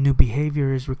 New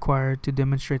behavior is required to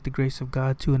demonstrate the grace of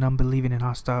God to an unbelieving and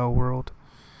hostile world.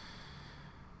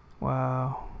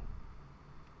 Wow.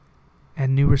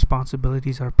 and new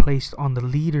responsibilities are placed on the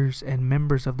leaders and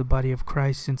members of the body of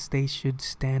Christ, since they should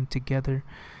stand together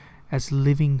as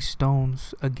living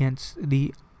stones against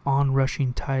the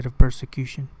onrushing tide of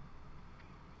persecution.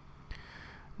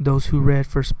 Those who read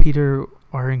 1 Peter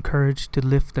are encouraged to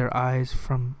lift their eyes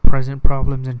from present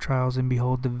problems and trials and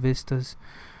behold the vistas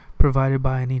provided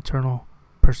by an eternal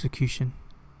persecution.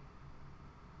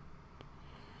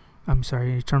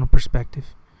 Eternal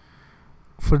perspective.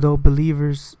 For though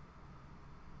believers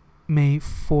may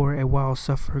for a while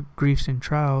suffer griefs and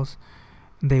trials,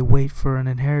 they wait for an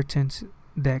inheritance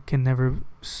that can never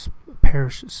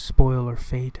perish, spoil, or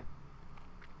fade.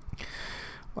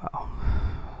 Wow.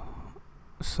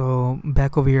 So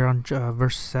back over here on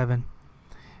verse 7.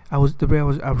 I was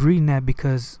reading that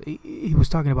because he was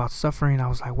talking about suffering. I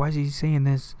was like, why is he saying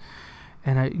this?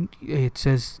 And it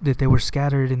says that they were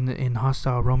scattered in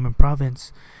hostile Roman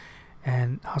provinces,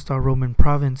 and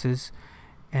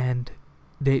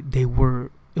they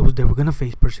were gonna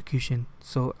face persecution.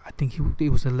 So I think it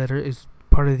was a letter, is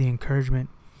part of the encouragement.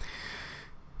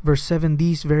 Verse 7,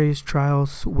 these various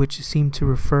trials, which seem to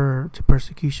refer to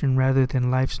persecution rather than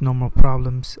life's normal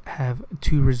problems, have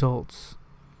two results.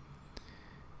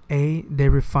 A, they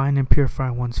refine and purify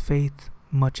one's faith,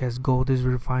 much as gold is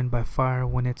refined by fire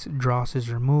when its dross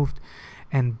is removed.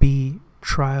 And B,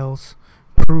 trials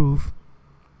prove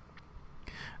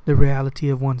the reality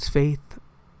of one's faith.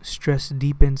 Stress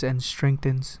deepens and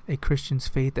strengthens a Christian's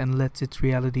faith and lets its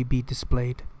reality be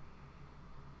displayed.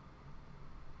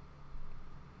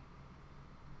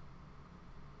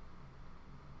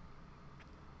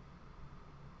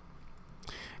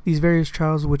 These various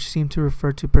trials, which seem to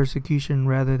refer to persecution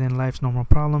rather than life's normal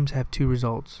problems, have two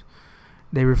results.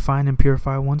 They refine and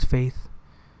purify one's faith.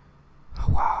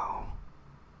 Wow.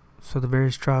 So the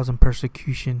various trials and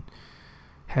persecution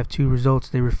have two results.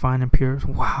 They refine and purify.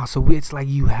 Wow. So it's like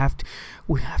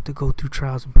we have to go through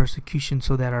trials and persecution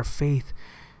so that our faith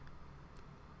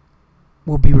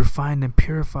will be refined and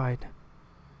purified,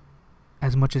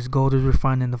 as much as gold is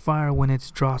refined in the fire when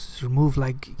its dross is removed.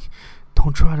 Like,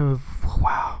 don't try to.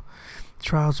 Wow.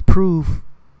 Trials prove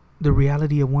the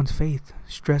reality of one's faith.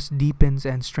 Stress deepens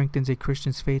and strengthens a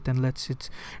Christian's faith and lets its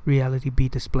reality be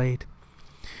displayed.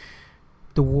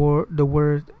 The word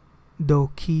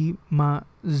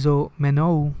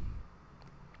dokimazomeno,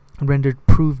 rendered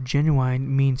prove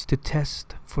genuine, means to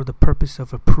test for the purpose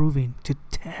of approving. To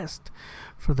test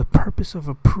for the purpose of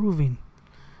approving.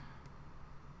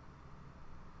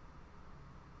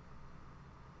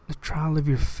 The trial of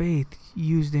your faith,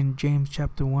 used in James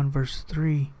chapter 1 verse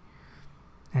 3,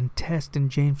 and test in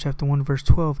James chapter 1 verse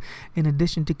 12. In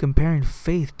addition to comparing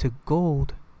faith to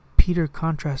gold, Peter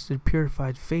contrasted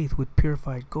purified faith with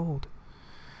purified gold.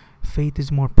 Faith is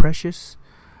more precious,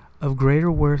 of greater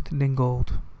worth than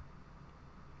gold.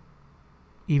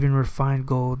 Even refined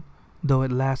gold, though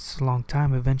it lasts a long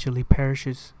time, eventually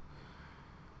perishes.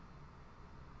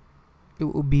 It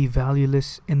will be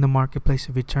valueless in the marketplace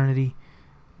of eternity,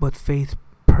 but faith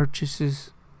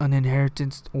purchases an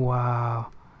inheritance,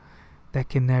 that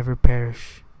can never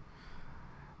perish.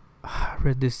 I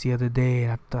read this the other day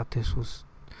and I thought this was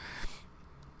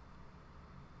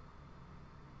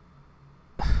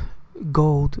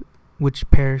gold, which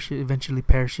eventually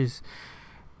perishes.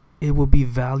 It will be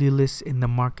valueless in the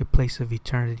marketplace of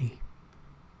eternity.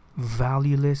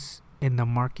 Valueless in the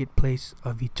marketplace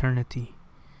of eternity.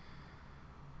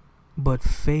 But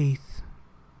faith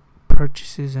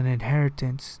purchases an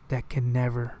inheritance that can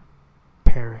never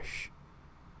perish.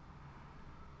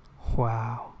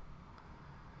 Wow.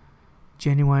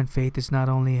 Genuine faith is not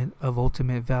only of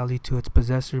ultimate value to its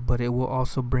possessor, but it will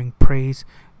also bring praise,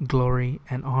 glory,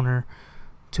 and honor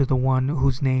to the one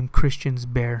whose name Christians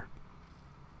bear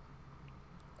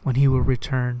when he will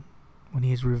return, when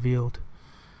he is revealed,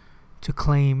 to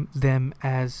claim them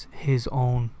as his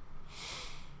own.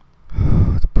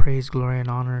 The praise, glory, and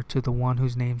honor to the one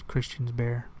whose name Christians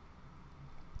bear.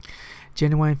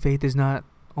 Genuine faith is not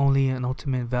only an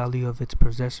ultimate value of its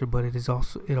possessor, but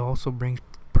it also brings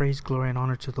praise, glory, and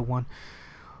honor to the one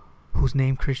whose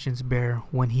name Christians bear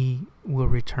when he will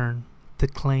return, to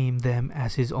claim them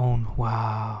as his own.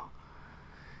 Wow.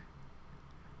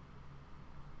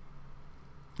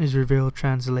 Israel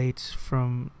translates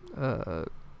from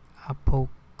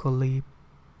Apocalypse,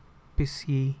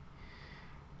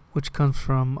 which comes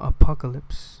from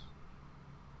Apocalypse.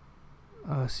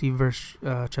 See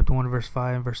chapter 1 verse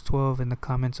 5 and verse 12 in the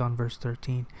comments on verse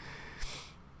 13.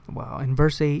 Wow. In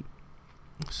verse 8,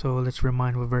 so let's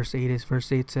remind what verse 8 is.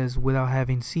 Verse 8 says, without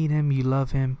having seen him, you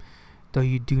love him. Though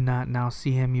you do not now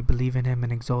see him, you believe in him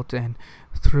and exult and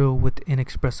thrill with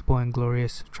inexpressible and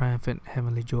glorious, triumphant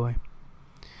heavenly joy.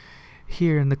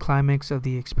 Here, in the climax of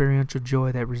the experiential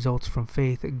joy that results from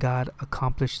faith, God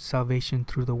accomplished salvation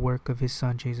through the work of His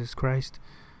Son, Jesus Christ.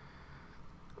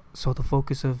 So the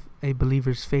focus of a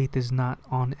believer's faith is not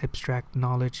on abstract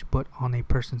knowledge, but on a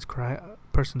person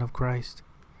of Christ.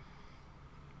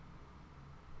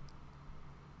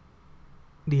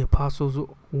 The apostle's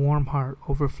warm heart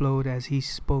overflowed as he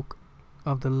spoke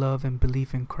of the love and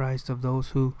belief in Christ of those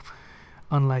who,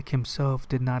 unlike himself,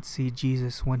 did not see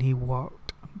Jesus when he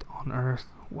walked on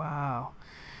earth. Wow.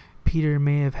 Peter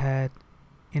may have had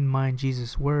in mind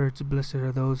Jesus' words, "Blessed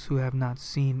are those who have not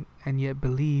seen and yet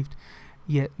believed."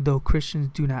 Yet, though Christians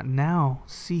do not now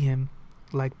see him,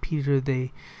 like Peter,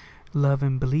 they love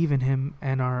and believe in him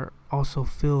and are also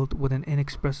filled with an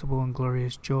inexpressible and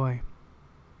glorious joy.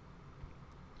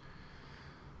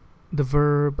 The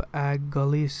verb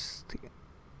agaliste,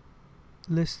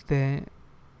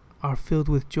 are filled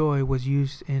with joy, was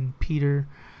used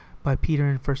by Peter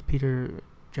in 1 Peter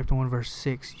chapter 1 verse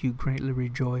 6, "You greatly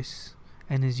rejoice,"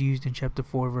 and is used in chapter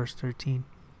 4 verse 13.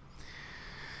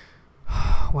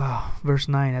 Wow. Verse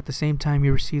 9, "At the same time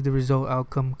you receive the result,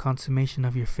 outcome, consummation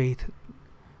of your faith,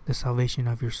 the salvation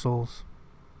of your souls."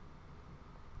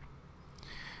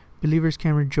 Believers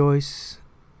can rejoice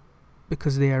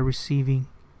because they are receiving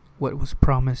what was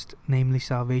promised, namely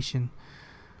salvation,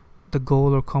 the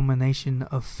goal or culmination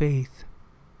of faith.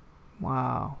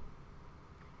 Wow.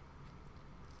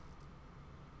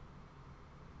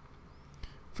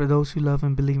 For those who love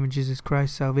and believe in Jesus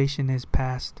Christ, salvation is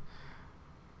past.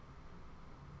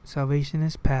 Salvation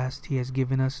is past. He has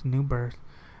given us new birth.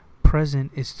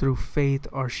 Present is through faith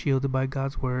are shielded by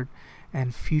God's word,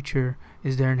 and future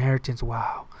is their inheritance.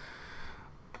 Wow.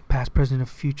 Past, present, and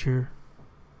future.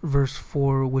 Verse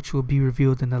 4, which will be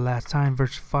revealed in the last time.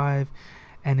 Verse 5,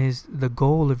 and is the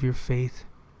goal of your faith.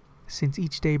 Since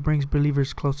each day brings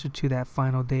believers closer to that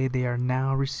final day, they are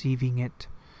now receiving it.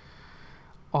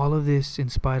 All of this in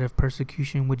spite of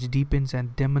persecution, which deepens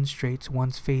and demonstrates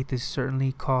one's faith, is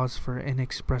certainly cause for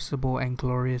inexpressible and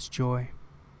glorious joy.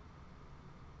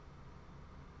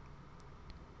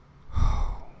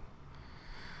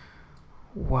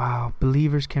 Wow.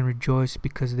 Believers can rejoice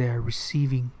because they are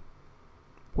receiving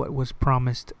what was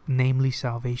promised, namely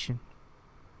salvation,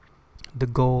 the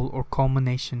goal or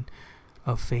culmination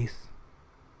of faith.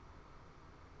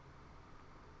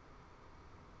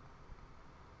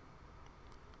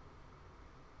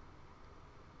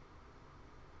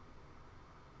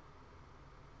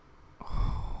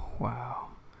 Wow.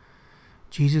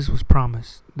 Jesus was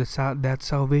promised. That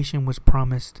salvation was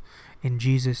promised in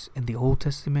Jesus in the Old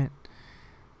Testament.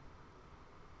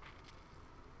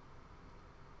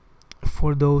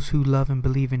 For those who love and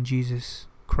believe in Jesus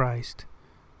Christ,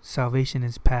 salvation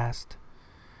is past.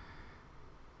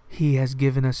 He has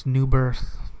given us new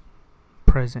birth,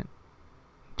 present,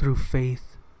 through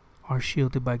faith, are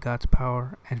shielded by God's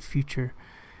power, and future,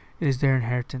 it is their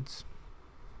inheritance.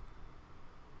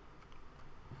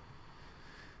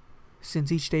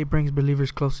 Since each day brings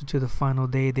believers closer to the final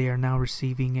day, they are now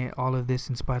receiving it. All of this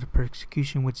in spite of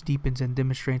persecution, which deepens and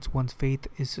demonstrates one's faith,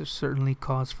 is certainly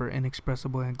cause for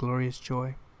inexpressible and glorious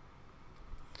joy.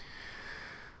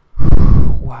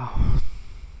 Wow.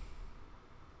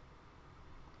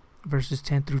 Verses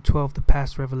 10 through 12, the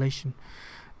past revelation.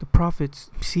 The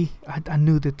prophets, I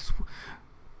knew that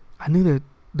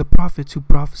the prophets who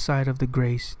prophesied of the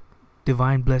grace,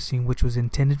 divine blessing which was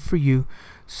intended for you,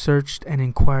 searched and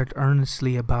inquired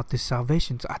earnestly about this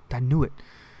salvation. So I knew it.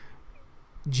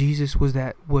 Jesus was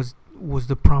the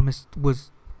promised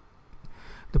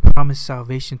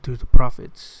salvation through the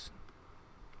prophets.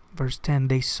 Verse 10,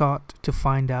 they sought to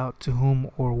find out to whom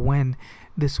or when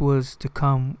this was to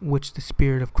come, which the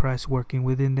Spirit of Christ working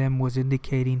within them was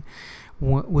indicating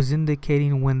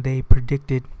when they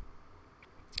predicted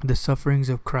the sufferings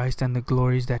of Christ and the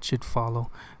glories that should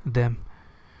follow them.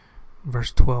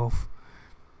 Verse 12,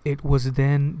 it was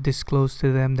then disclosed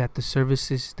to them that the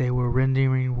services they were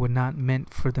rendering were not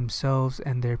meant for themselves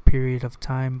and their period of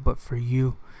time, but for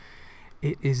you.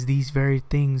 It is these very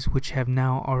things which have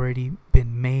now already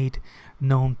been made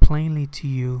known plainly to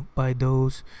you by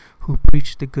those who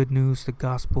preach the good news, the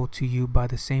gospel, to you by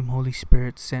the same Holy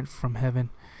Spirit sent from heaven.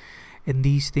 In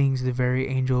these things the very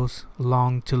angels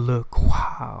long to look.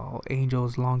 Wow,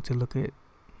 angels long to look at.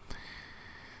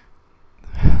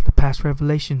 The past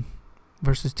revelation,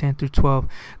 verses 10 through 12.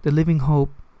 The living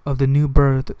hope of the new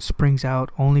birth springs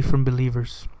out only from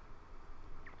believers.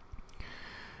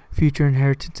 Future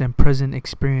inheritance and present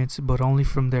experience, but only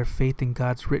from their faith in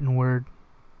God's written word.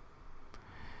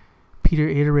 Peter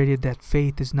iterated that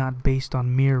faith is not based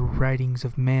on mere writings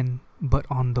of men, but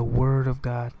on the word of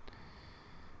God.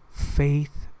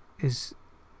 Faith is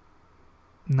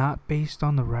not based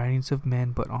on the writings of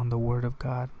men, but on the word of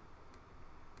God.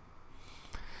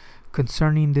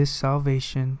 Concerning this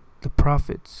salvation, the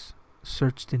prophets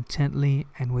searched intently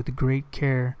and with great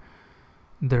care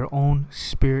their own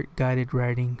spirit-guided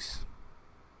writings.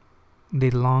 They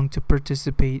longed to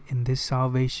participate in this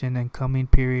salvation and coming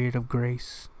period of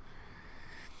grace,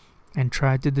 and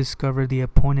tried to discover the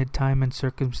appointed time and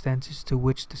circumstances to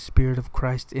which the Spirit of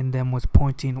Christ in them was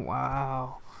pointing.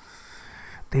 Wow.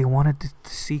 They wanted to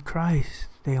see Christ.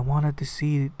 They wanted to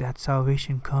see that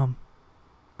salvation come.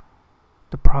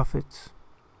 The prophets.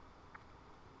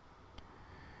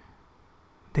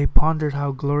 They pondered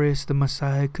how glorious the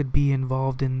Messiah could be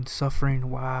involved in suffering.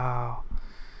 Wow.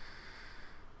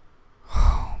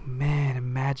 Oh man,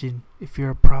 imagine if you're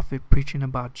a prophet preaching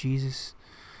about Jesus,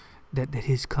 that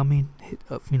his coming,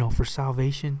 for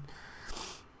salvation.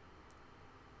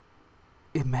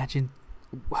 Imagine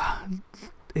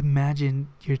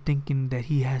you're thinking that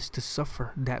he has to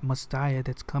suffer. That Messiah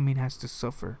that's coming has to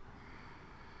suffer.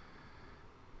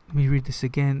 Let me read this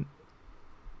again.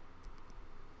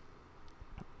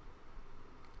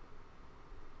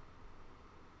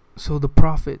 So the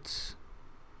prophets,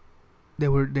 they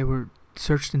were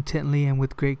searched intently and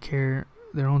with great care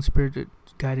their own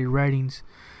spirit-guided writings.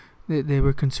 They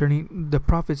were concerning the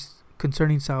prophets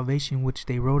concerning salvation, which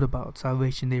they wrote about.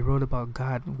 Salvation, they wrote about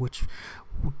God, which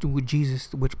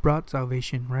Jesus, which brought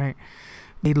salvation, right?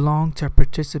 They longed to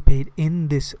participate in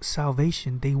this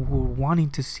salvation. They were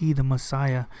wanting to see the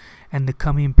Messiah and the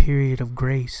coming period of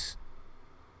grace,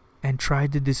 and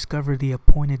tried to discover the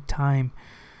appointed time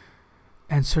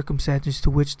and circumstances to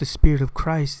which the Spirit of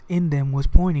Christ in them was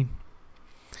pointing.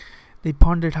 They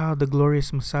pondered how the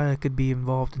glorious Messiah could be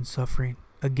involved in suffering.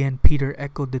 Again, Peter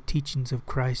echoed the teachings of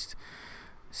Christ.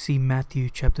 See Matthew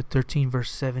chapter 13, verse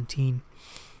 17,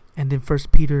 and in 1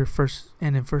 Peter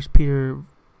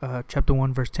chapter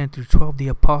 1, verse 10 through 12, the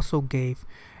apostle gave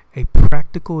a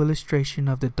practical illustration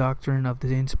of the doctrine of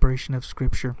the inspiration of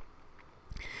Scripture.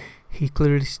 He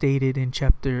clearly stated in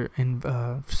 2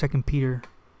 Peter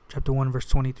chapter 1, verse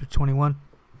 20 through 21.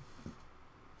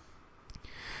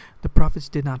 The prophets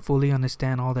did not fully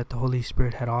understand all that the Holy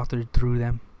Spirit had authored through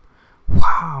them.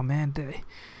 Wow, man! Their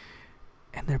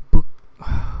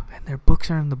books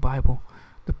are in the Bible.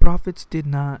 The prophets did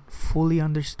not fully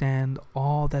understand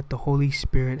all that the Holy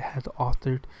Spirit had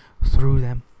authored through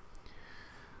them.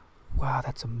 Wow,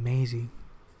 that's amazing.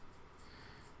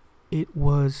 It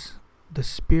was the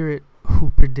Spirit who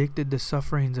predicted the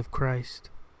sufferings of Christ.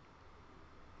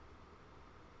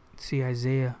 See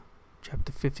Isaiah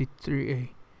chapter 53a.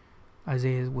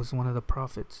 Isaiah was one of the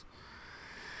prophets.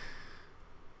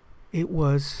 It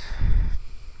was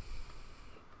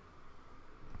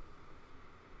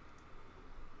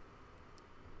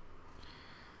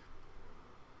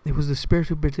the Spirit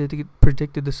who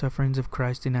predicted the sufferings of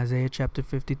Christ in Isaiah chapter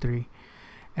 53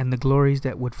 and the glories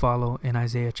that would follow in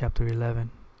Isaiah chapter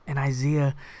 11. And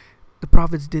Isaiah, the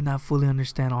prophets did not fully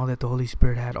understand all that the Holy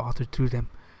Spirit had authored through them.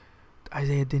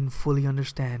 Isaiah didn't fully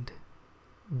understand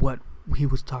what he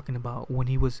was talking about when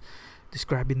he was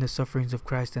describing the sufferings of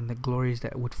Christ and the glories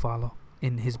that would follow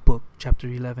in his book, chapter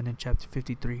 11 and chapter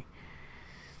 53.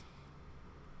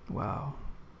 Wow.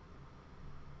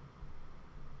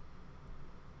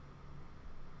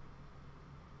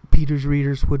 Peter's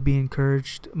readers would be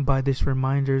encouraged by this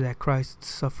reminder that Christ's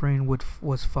suffering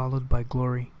was followed by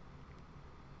glory.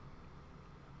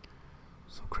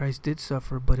 So Christ did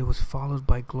suffer, but it was followed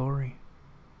by glory.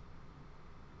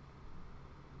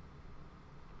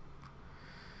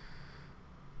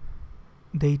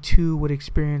 They too would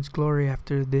experience glory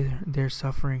after their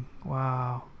suffering.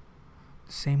 Wow.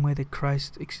 The same way that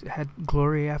Christ had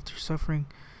glory after suffering,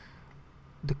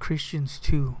 the Christians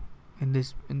too,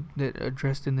 that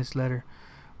addressed in this letter,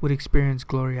 would experience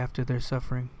glory after their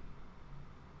suffering.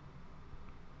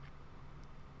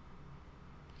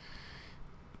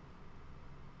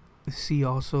 See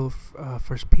also 1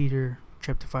 Peter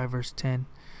chapter 5 verse 10.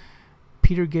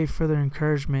 Peter gave further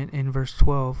encouragement in verse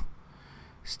 12,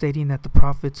 stating that the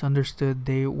prophets understood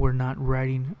they were not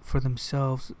writing for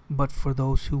themselves, but for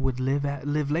those who would live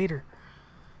later.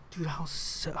 Dude, how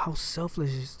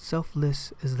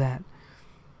selfless is that?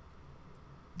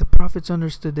 The prophets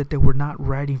understood that they were not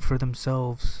writing for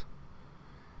themselves,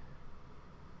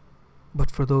 but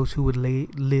for those who would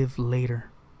live later.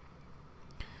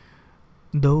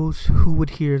 Those who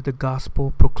would hear the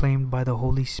gospel proclaimed by the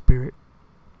Holy Spirit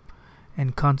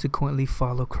and consequently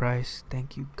follow Christ.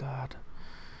 Thank you, God.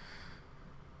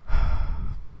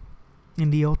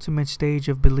 In the ultimate stage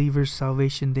of believers'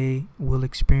 salvation, they will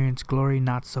experience glory,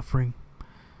 not suffering.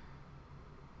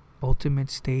 ultimate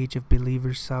stage of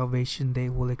believers' salvation, they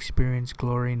will experience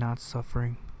glory, not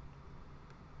suffering.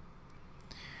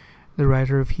 The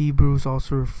writer of Hebrews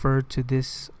also referred to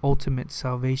this ultimate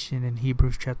salvation in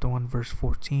Hebrews chapter 1 verse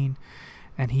 14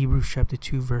 and Hebrews chapter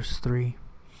 2 verse 3.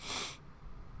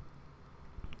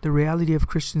 The reality of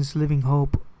Christians' living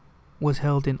hope was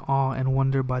held in awe and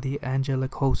wonder by the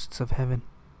angelic hosts of heaven.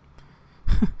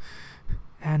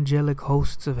 Angelic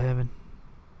hosts of heaven.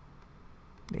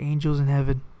 The angels in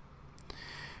heaven.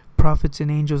 Prophets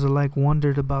and angels alike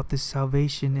wondered about this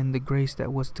salvation and the grace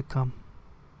that was to come.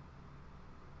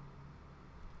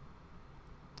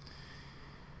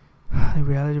 The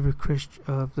reality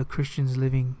of the Christian's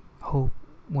living hope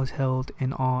was held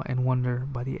in awe and wonder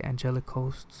by the angelic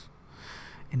hosts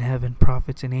in heaven.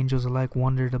 Prophets and angels alike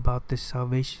wondered about this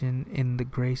salvation in the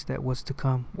grace that was to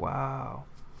come. Wow.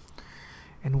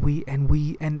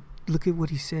 And look at what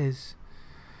he says.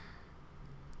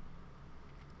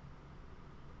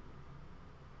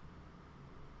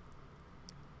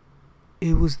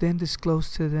 It was then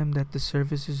disclosed to them that the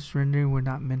services rendered were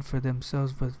not meant for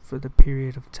themselves, but for the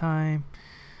period of time.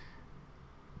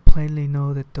 Plainly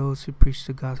know that those who preach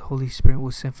to God's Holy Spirit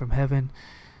was sent from heaven.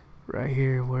 Right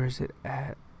here, where is it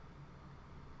at?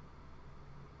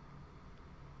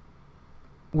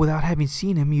 Without having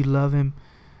seen him, you love him.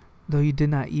 Though you did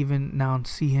not even now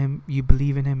see him, you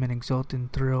believe in him and exult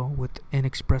and thrill with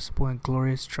inexpressible and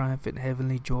glorious triumph and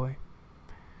heavenly joy.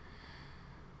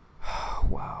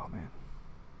 Wow, man.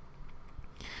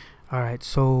 Alright,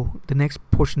 so the next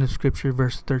portion of scripture,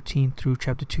 verse 13 through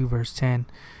chapter 2, verse 10,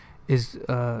 is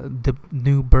the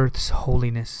new birth's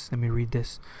holiness. Let me read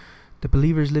this. The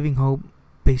believer's living hope,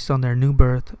 based on their new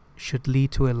birth, should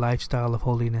lead to a lifestyle of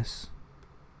holiness.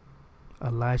 A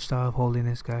lifestyle of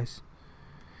holiness, guys.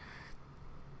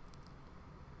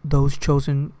 Those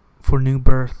chosen for new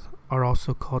birth are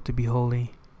also called to be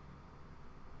holy.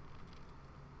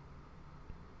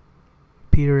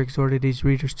 Peter exhorted his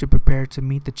readers to prepare to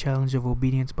meet the challenge of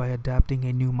obedience by adopting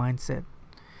a new mindset.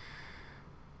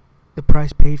 The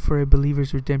price paid for a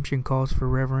believer's redemption calls for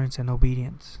reverence and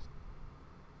obedience.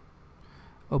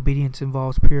 Obedience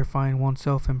involves purifying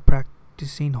oneself and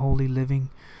practicing holy living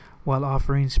while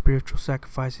offering spiritual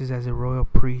sacrifices as a royal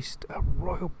priest. A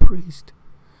royal priest.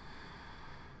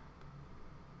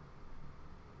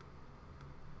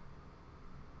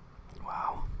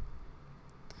 Wow.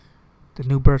 The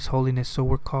new birth's holiness. So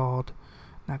we're called,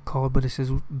 not called, but it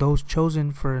says those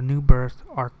chosen for a new birth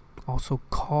are also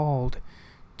called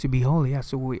to be holy. Yeah,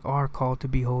 so we are called to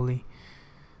be holy,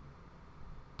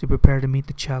 to prepare to meet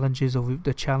the challenge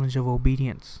of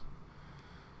obedience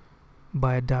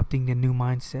by adopting the new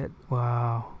mindset.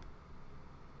 Wow.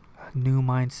 A new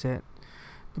mindset.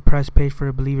 The price paid for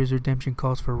a believer's redemption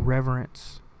calls for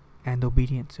reverence and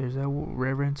obedience. There's that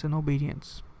reverence and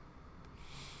obedience.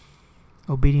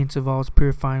 Obedience involves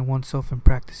purifying oneself and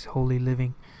practice holy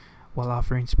living while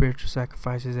offering spiritual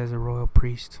sacrifices as a royal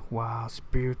priest. Wow,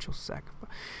 spiritual sacrifice.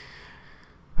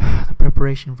 The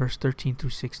preparation, verse 13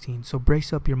 through 16. So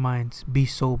brace up your minds, be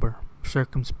sober,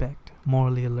 circumspect,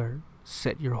 morally alert.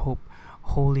 Set your hope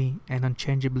wholly and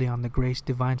unchangeably on the grace,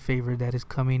 divine favor that is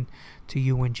coming to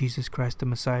you when Jesus Christ the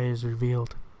Messiah is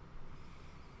revealed.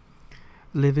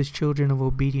 Live as children of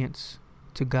obedience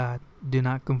to God. Do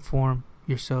not conform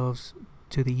yourselves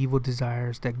to the evil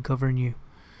desires that governed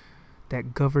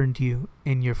you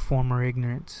in your former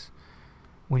ignorance,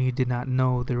 when you did not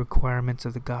know the requirements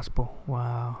of the gospel.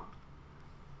 Wow.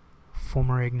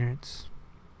 Former ignorance.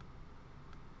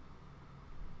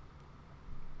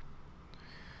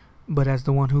 But as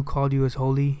the one who called you is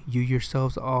holy, you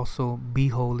yourselves also be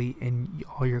holy in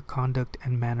all your conduct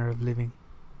and manner of living.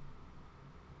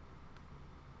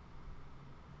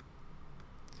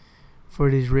 For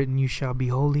it is written, you shall be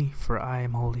holy, for I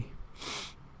am holy.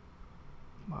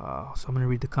 So I'm going to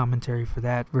read the commentary for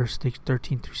that, verse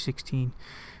 13 through 16.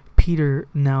 Peter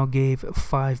now gave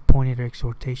 5 pointed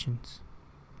exhortations.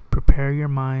 Prepare your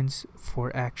minds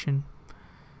for action.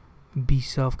 Be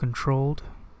self-controlled.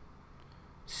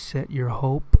 Set your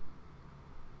hope.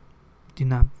 Do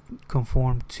not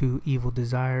conform to evil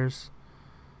desires.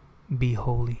 Be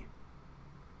holy.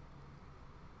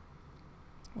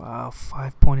 Wow,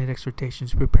 5 pointed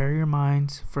exhortations. Prepare your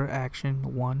minds for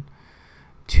action. 1.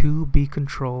 2. Be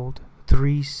controlled.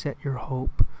 3. Set your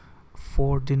hope.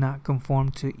 4. Do not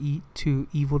conform to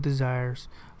evil desires.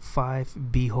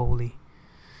 5. Be holy.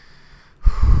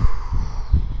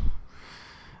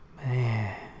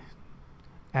 Man.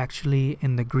 Actually,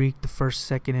 in the Greek, the first,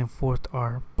 second, and fourth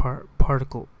are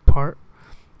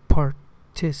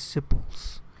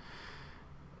participles.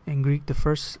 In Greek, the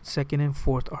first, second, and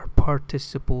fourth are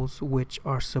participles which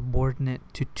are subordinate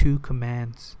to two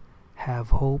commands: have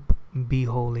hope, be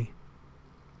holy.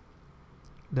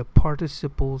 The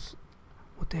participles,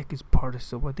 what the heck is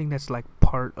participle? I think that's like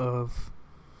part of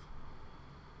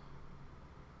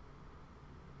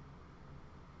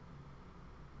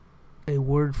a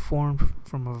word formed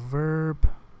from a verb,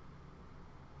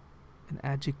 an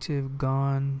adjective,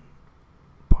 gone.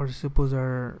 Participles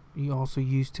are also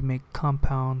used to make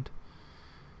compound,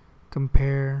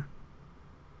 compare.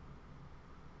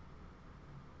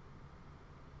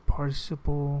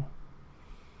 Participle,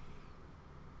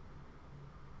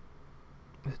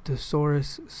 the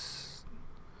thesaurus.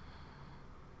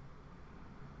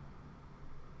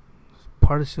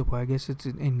 Participle, I guess it's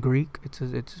in Greek.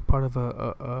 It's part of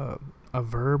a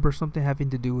verb or something having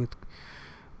to do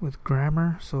with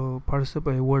grammar. So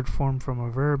participle, a word formed from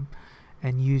a verb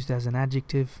and used as an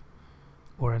adjective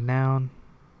or a noun.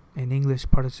 In English,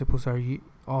 participles are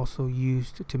also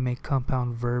used to make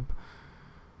compound verb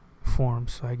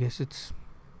forms. So I guess it's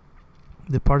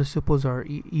the participles are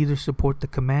either support the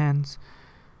commands: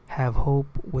 have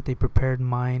hope with a prepared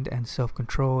mind and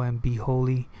self-control, and be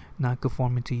holy, not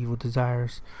conforming to evil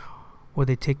desires, or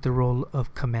they take the role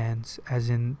of commands, as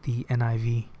in the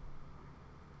NIV.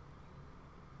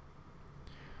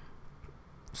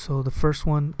 So the first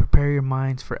one, prepare your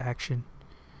minds for action.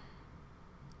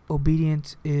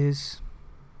 Obedience is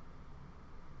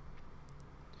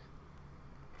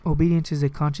a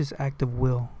conscious act of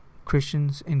will.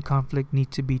 Christians in conflict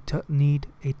need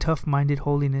a tough-minded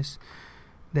holiness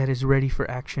that is ready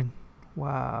for action.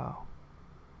 Wow.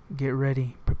 Get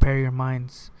ready. Prepare your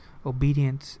minds.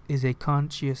 Obedience is a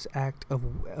conscious act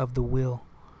of the will.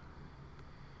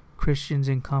 Christians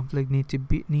in conflict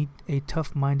need a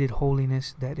tough-minded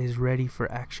holiness that is ready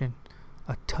for action.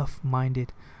 A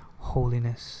tough-minded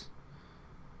holiness.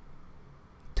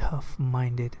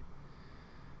 Tough-minded.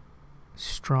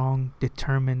 Strong,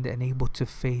 determined, and able to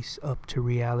face up to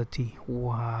reality.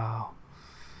 Wow.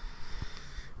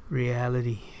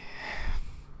 Reality.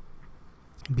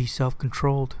 Be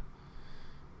self-controlled.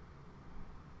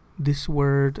 This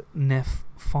word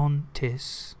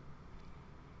nephontes,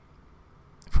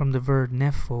 from the verb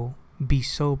nepho, be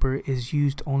sober, is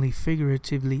used only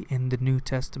figuratively in the New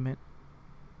Testament.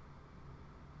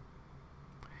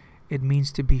 It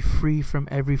means to be free from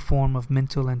every form of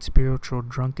mental and spiritual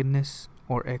drunkenness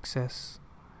or excess.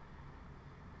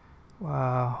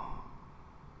 Wow.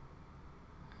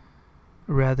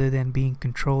 Rather than being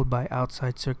controlled by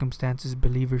outside circumstances,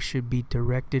 believers should be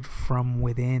directed from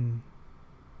within.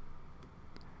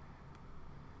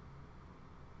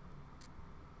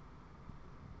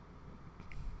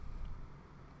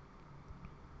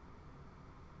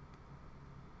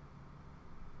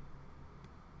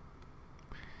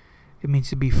 It means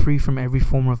to be free from every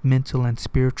form of mental and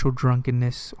spiritual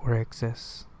drunkenness or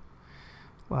excess.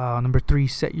 Wow. Number 3,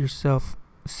 set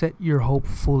your hope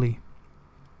fully.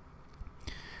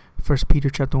 1 Peter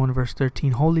chapter 1 verse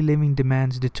 13. Holy living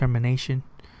demands determination.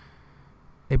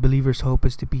 A believer's hope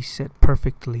is to be set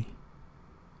perfectly,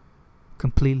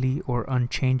 completely, or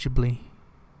unchangeably,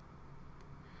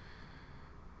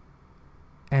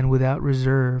 and without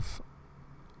reserve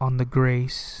on the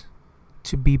grace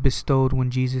to be bestowed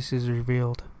when Jesus is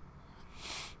revealed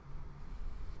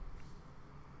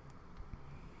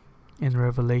in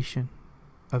revelation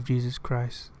of Jesus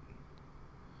Christ.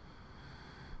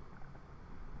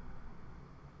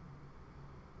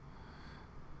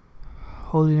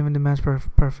 Holy living demands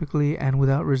perfectly and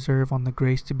without reserve on the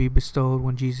grace to be bestowed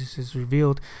when Jesus is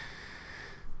revealed.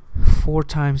 4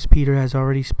 times Peter has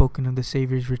already spoken of the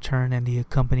Savior's return and the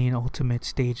accompanying ultimate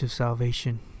stage of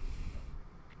salvation.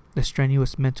 The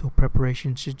strenuous mental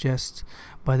preparation suggested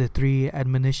by the 3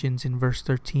 admonitions in verse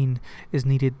 13 is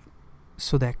needed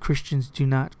so that Christians do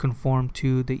not conform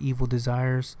to the evil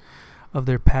desires of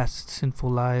their past sinful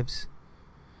lives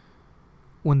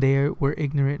when they were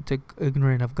ignorant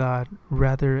of God.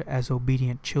 Rather, as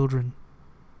obedient children,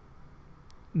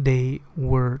 they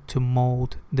were to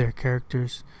mold their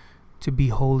characters to be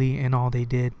holy in all they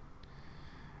did.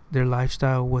 Their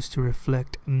lifestyle was to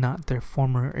reflect not their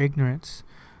former ignorance,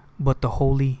 but the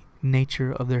holy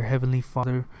nature of their Heavenly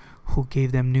Father, who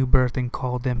gave them new birth and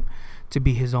called them to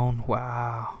be His own.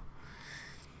 Wow.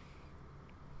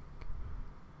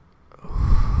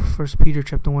 1 Peter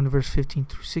chapter 1 verse 15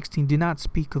 through 16. Do not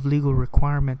speak of legal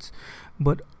requirements,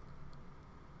 but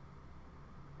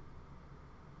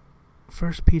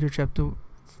 1 Peter chapter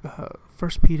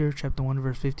 1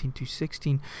 verse 15 to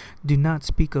 16 do not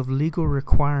speak of legal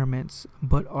requirements,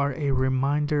 but are a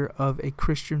reminder of a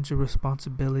Christian's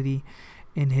responsibility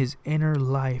in his inner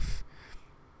life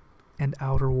and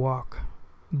outer walk.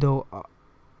 Though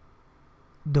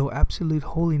absolute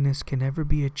holiness can never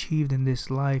be achieved in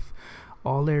this life,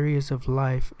 all areas of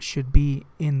life should be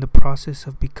in the process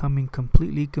of becoming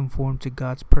completely conformed to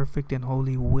God's perfect and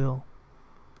holy will.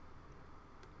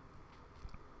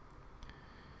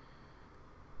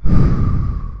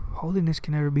 Holiness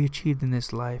can never be achieved in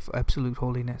this life, absolute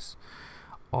holiness.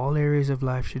 All areas of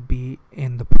life should be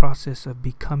in the process of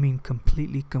becoming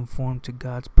completely conformed to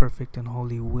God's perfect and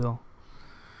holy will.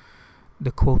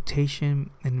 The quotation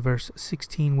in verse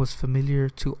 16 was familiar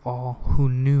to all who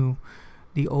knew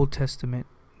the Old Testament.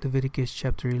 Leviticus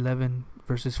chapter 11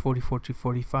 verses 44 to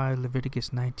 45,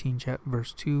 Leviticus 19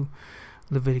 verse 2,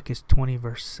 Leviticus 20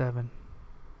 verse 7.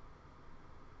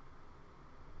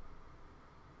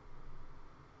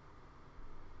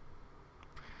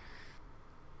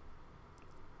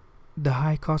 The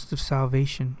high cost of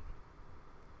salvation,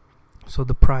 so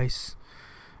the price,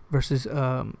 verses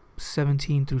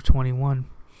 17 through 21.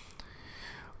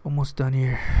 Almost done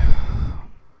here.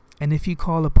 And if you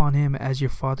call upon him as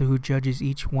your Father who judges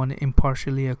each one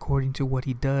impartially according to what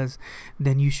he does,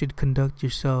 then you should conduct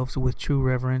yourselves with true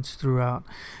reverence throughout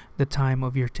the time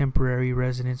of your temporary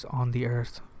residence on the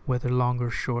earth, whether long or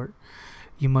short.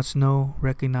 You must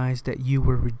recognize that you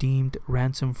were redeemed,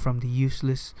 ransomed from the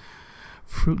useless,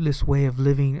 fruitless way of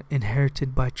living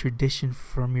inherited by tradition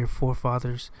from your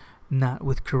forefathers, not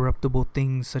with corruptible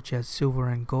things such as silver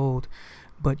and gold,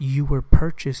 but you were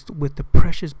purchased with the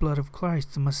precious blood of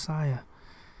Christ, the Messiah,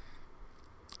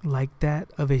 like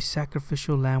that of a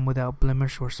sacrificial lamb without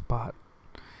blemish or spot.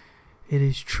 It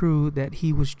is true that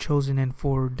he was chosen and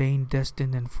foreordained,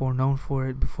 destined, and foreknown for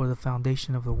it before the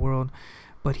foundation of the world,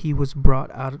 but he was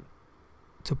brought out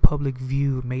to public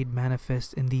view, made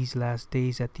manifest in these last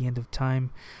days at the end of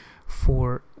time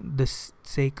for the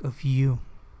sake of you.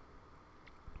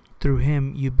 Through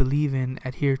him you believe in,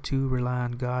 adhere to, rely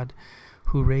on God,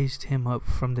 who raised him up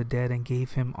from the dead and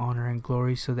gave him honor and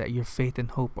glory, so that your faith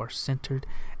and hope are centered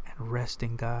and rest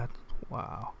in God.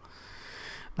 Wow.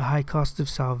 The high cost of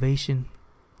salvation.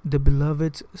 The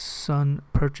beloved Son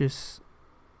purchased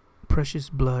precious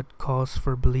blood calls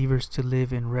for believers to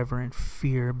live in reverent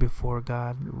fear before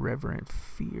God. Reverent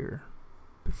fear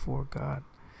before God.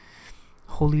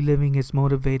 Holy living is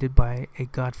motivated by a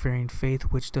God-fearing faith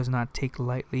which does not take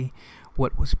lightly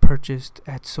what was purchased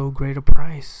at so great a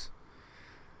price.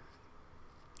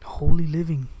 Holy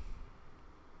living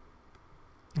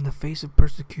in the face of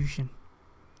persecution.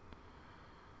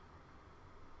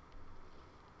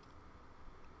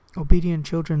 Obedient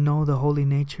children know the holy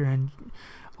nature and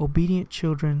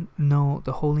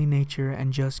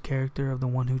just character of the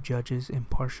one who judges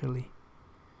impartially.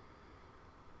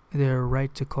 Their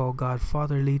right to call God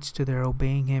Father leads to their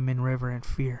obeying him in reverent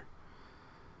fear.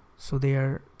 So they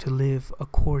are to live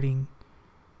according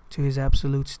to his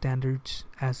absolute standards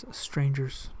as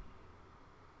strangers.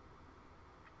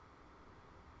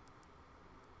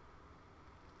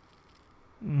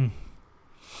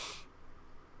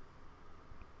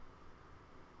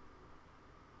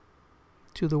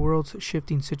 To the world's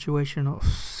shifting situational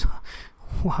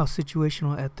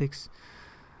ethics.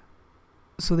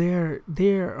 So they are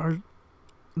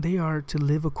to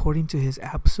live according to his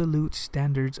absolute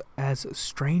standards as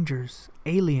strangers,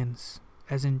 aliens,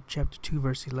 as in chapter 2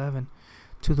 verse 11,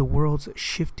 to the world's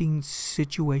shifting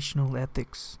situational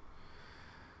ethics.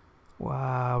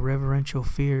 Wow, reverential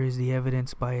fear is the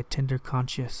evidence by a tender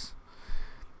conscience,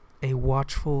 a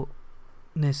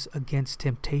watchfulness against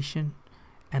temptation,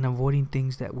 and avoiding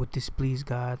things that would displease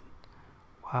God.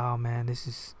 Wow, man, this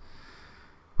is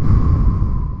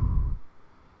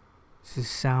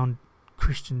sound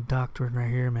Christian doctrine right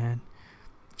here, man.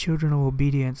 Children of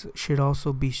obedience should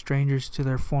also be strangers to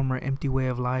their former empty way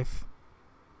of life,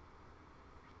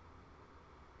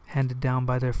 handed down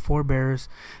by their forebears,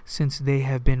 since they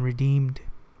have been redeemed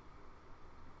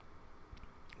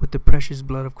with the precious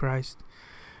blood of Christ.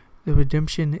 The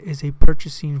redemption is a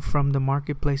purchasing from the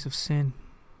marketplace of sin,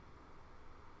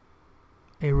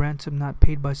 a ransom not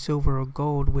paid by silver or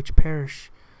gold, which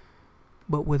perish,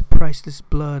 but with priceless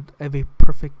blood of a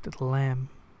perfect lamb,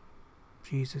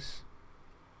 Jesus.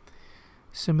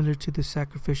 Similar to the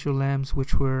sacrificial lambs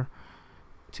which were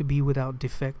to be without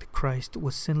defect, Christ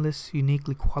was sinless,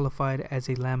 uniquely qualified as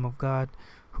a Lamb of God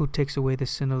who takes away the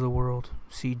sin of the world.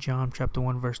 See John chapter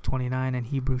 1 verse 29 and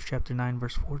Hebrews chapter 9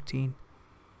 verse 14.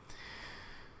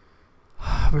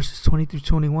 Verses 20 through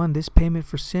 21, this payment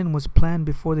for sin was planned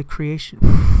before the creation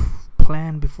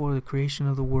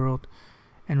of the world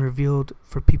and revealed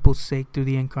for people's sake through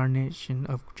the incarnation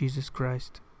of Jesus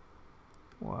Christ.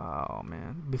 Wow,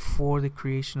 man. Before the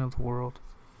creation of the world.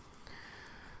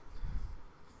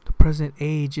 The present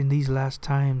age in these last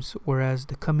times, whereas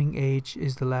the coming age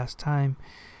is the last time,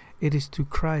 it is through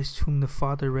Christ whom the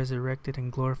Father resurrected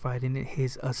and glorified in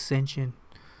his ascension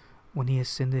when he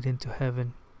ascended into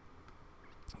heaven.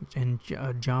 In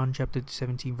John chapter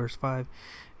 17 verse 5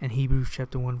 and Hebrews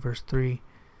chapter 1 verse 3.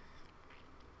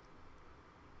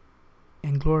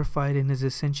 And glorified in his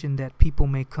ascension that people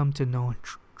may come to know and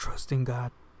trust in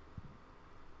God.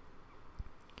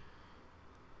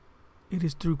 It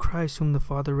is through Christ whom the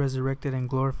Father resurrected and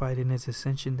glorified in his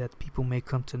ascension that people may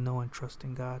come to know and trust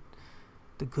in God.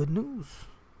 The good news.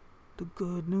 The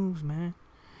good news, man.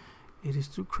 It is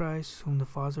through Christ whom the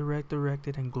Father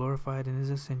resurrected and glorified in his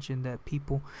ascension that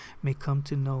people may come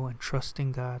to know and trust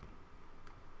in God.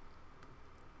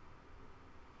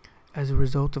 As a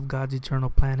result of God's eternal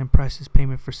plan and priceless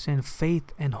payment for sin,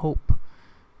 faith and hope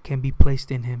can be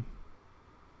placed in him.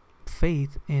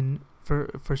 Faith in 1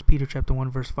 Peter chapter 1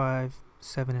 verse 5,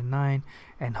 7 and 9,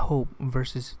 and hope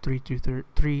verses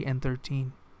 3 and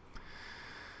 13.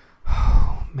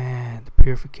 Oh man, the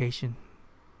purification.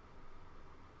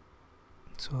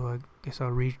 So I guess I'll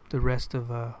read the rest of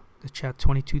the chapter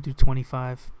 22 through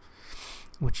 25,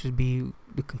 which would be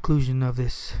the conclusion of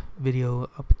this video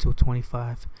up until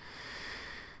 25.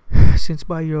 Since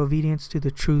by your obedience to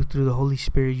the truth through the Holy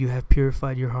Spirit you have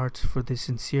purified your hearts for the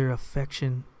sincere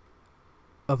affection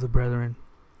of the brethren,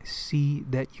 see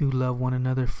that you love one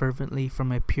another fervently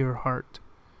from a pure heart.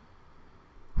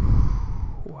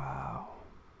 Wow.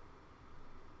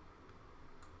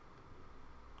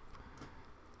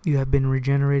 You have been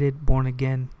regenerated, born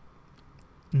again,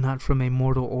 not from a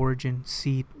mortal origin,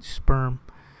 seed, sperm,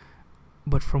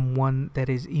 but from one that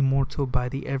is immortal by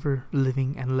the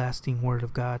ever-living and lasting Word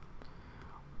of God.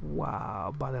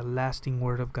 Wow, by the lasting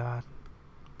Word of God.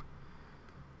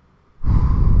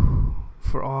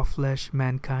 For all flesh,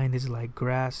 mankind is like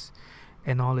grass,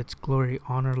 and all its glory,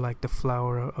 honor like the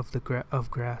flower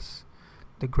of grass.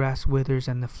 The grass withers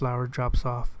and the flower drops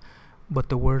off, but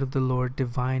the word of the Lord,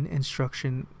 divine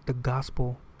instruction, the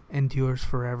gospel, endures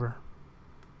forever.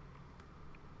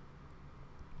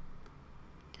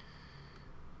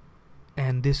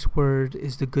 And this word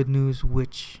is the good news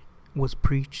which was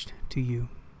preached to you.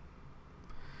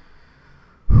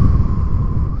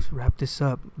 Let's wrap this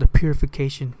up. The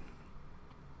purification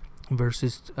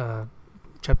verses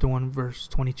chapter 1 verse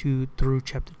 22 through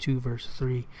chapter 2 verse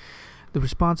 3. The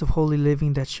response of holy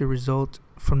living that should result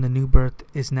from the new birth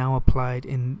is now applied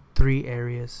in 3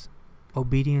 areas.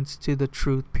 Obedience to the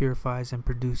truth purifies and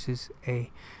produces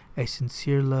A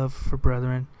sincere love for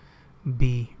brethren,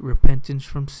 B, repentance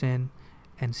from sin,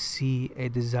 and C, a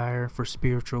desire for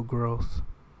spiritual growth.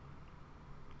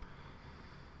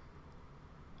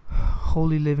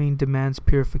 Holy living demands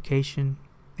purification.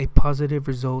 A positive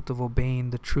result of obeying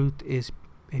the truth is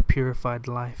a purified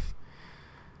life.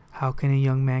 How can a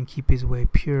young man keep his way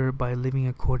pure? By living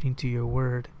according to your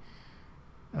word,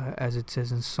 as it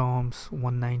says in Psalms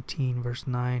 119 verse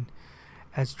 9.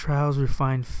 As trials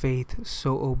refine faith,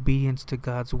 so obedience to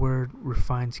God's word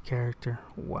refines character.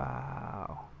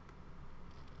 Wow.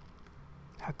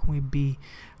 How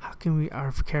can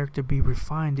our character be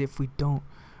refined if we don't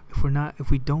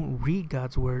read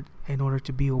God's word in order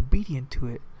to be obedient to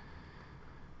it?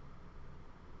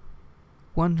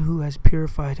 One who has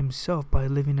purified himself by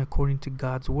living according to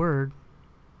God's word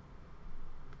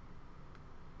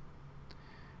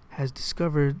has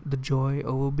discovered the joy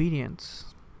of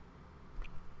obedience.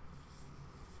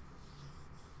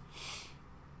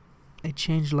 A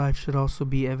changed life should also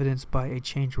be evidenced by a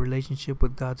changed relationship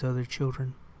with God's other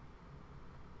children.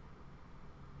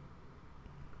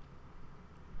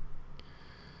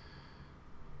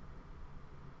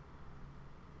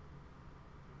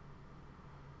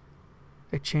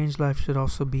 A changed life should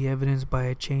also be evidenced by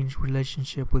a changed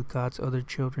relationship with God's other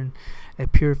children. A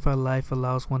purified life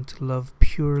allows one to love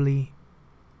purely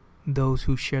those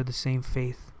who share the same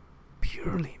faith.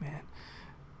 Purely, man.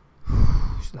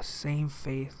 The same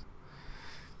faith.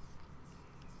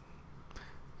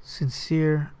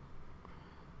 Sincere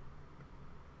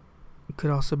could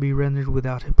also be rendered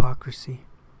without hypocrisy.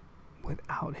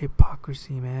 Without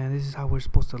hypocrisy, man. This is how we're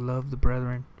supposed to love the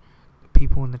brethren, the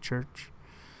people in the church,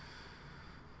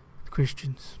 the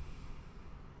Christians,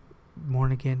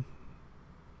 born again.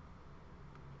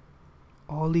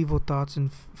 All evil thoughts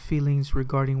and feelings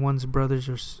regarding one's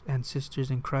brothers and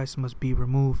sisters in Christ must be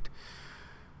removed,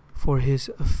 for his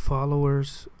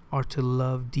followers are to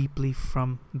love deeply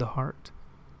from the heart.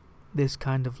 This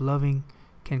kind of loving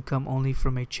can come only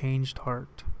from a changed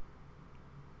heart.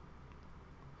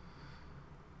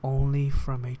 Only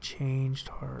from a changed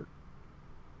heart.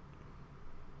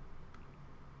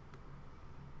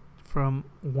 from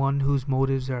one whose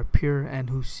motives are pure and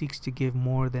who seeks to give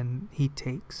more than he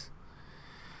takes.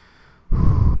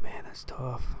 Whew, man, that's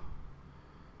tough.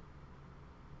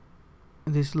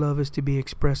 This love is to be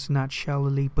expressed not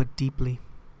shallowly but deeply,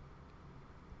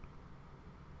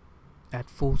 at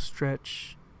full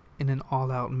stretch, in an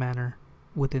all-out manner,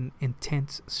 with an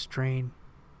intense strain.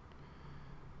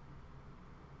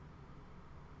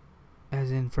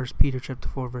 As in 1 Peter chapter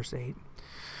 4, verse 8.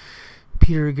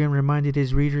 Peter again reminded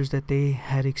his readers that they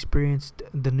had experienced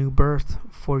the new birth,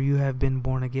 for you have been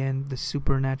born again. The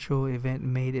supernatural event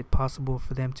made it possible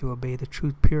for them to obey the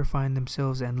truth, purifying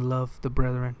themselves and love the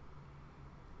brethren.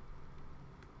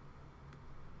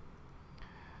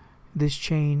 This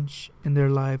change in their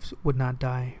lives would not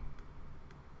die,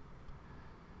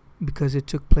 because it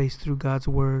took place through God's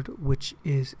word, which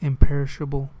is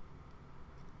imperishable.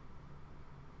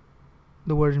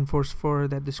 The word in verse 4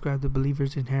 that described the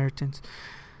believer's inheritance,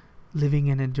 living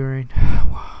and enduring.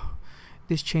 Wow.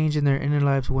 This change in their inner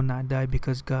lives will not die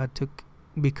because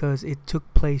it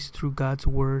took place through God's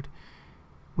word,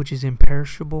 which is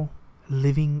imperishable,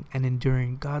 living and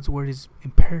enduring. God's word is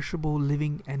imperishable,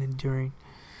 living and enduring.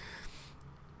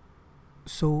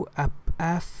 So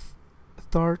aphthartao,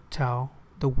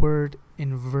 the word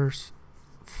in verse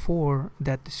 4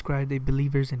 that described a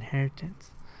believer's inheritance,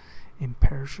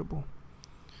 imperishable.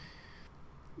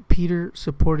 Peter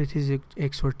supported his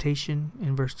exhortation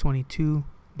in verse 22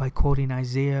 by quoting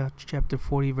Isaiah chapter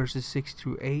 40 verses 6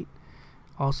 through 8.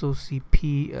 Also see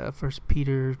 1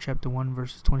 Peter chapter 1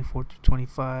 verses 24 through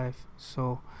 25.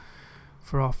 So,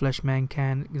 for all flesh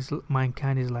mankind is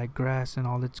like grass, and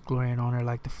all its glory and honor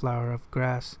like the flower of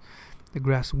grass. The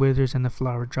grass withers and the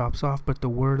flower drops off, but the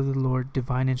word of the Lord,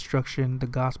 divine instruction, the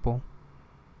gospel,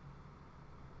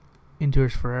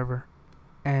 endures forever.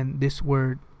 And this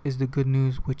word is the good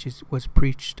news which was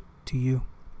preached to you.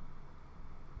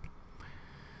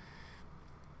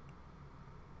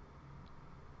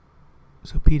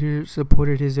 So Peter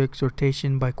supported his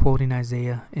exhortation by quoting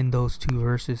Isaiah in those two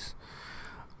verses.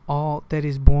 All that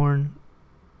is born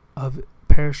of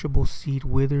perishable seed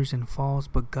withers and falls,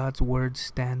 but God's word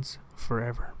stands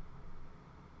forever.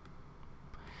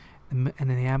 And in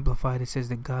the Amplified it says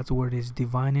that God's word is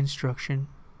divine instruction,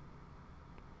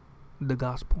 the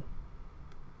gospel.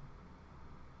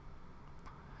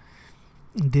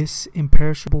 This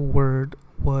imperishable word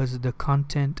was the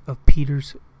content of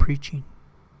Peter's preaching.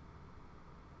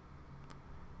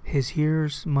 His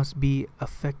hearers must be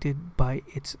affected by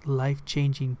its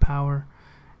life-changing power,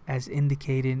 as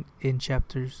indicated in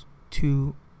chapters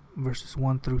 2, verses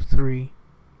 1 through 3.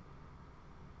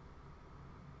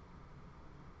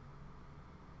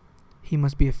 He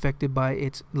must be affected by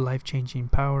its life-changing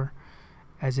power,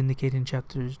 as indicated in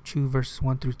chapter 2, verses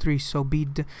 1 through 3. So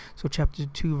chapter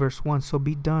 2, verse 1, so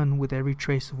be done with every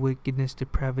trace of wickedness,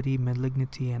 depravity,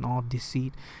 malignity, and all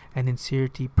deceit, and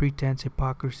insincerity, pretense,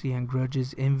 hypocrisy, and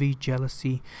grudges, envy,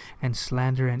 jealousy, and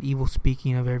slander, and evil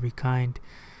speaking of every kind.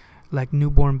 Like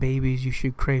newborn babies, you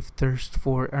should crave thirst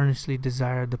for, earnestly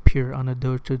desire the pure,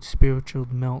 unadulterated spiritual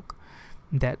milk,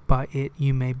 that by it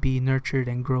you may be nurtured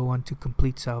and grow unto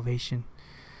complete salvation,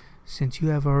 since you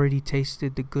have already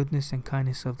tasted the goodness and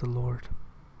kindness of the Lord.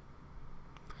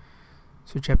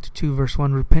 So chapter 2, verse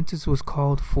 1, repentance was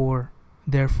called for,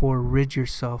 therefore rid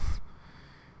yourself.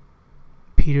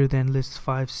 Peter then lists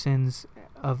 5 sins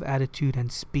of attitude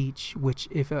and speech, which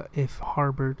if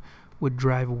harbored would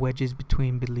drive wedges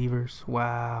between believers.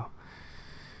 Wow.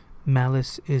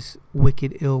 Malice is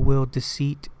wicked ill will.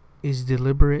 Deceit is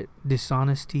deliberate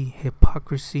dishonesty,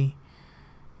 hypocrisy,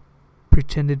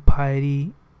 pretended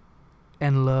piety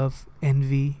and love,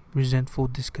 envy, resentful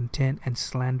discontent, and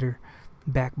slander,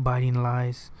 backbiting,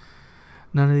 lies.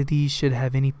 None of these should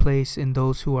have any place in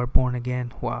those who are born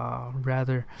again. Wow.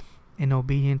 Rather, in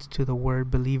obedience to the word,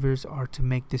 believers are to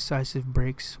make decisive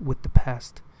breaks with the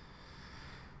past.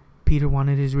 Peter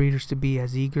wanted his readers to be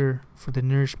as eager for the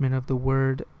nourishment of the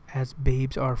word as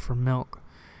babes are for milk.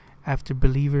 After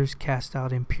believers cast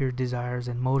out impure desires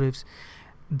and motives,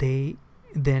 they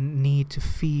then need to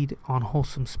feed on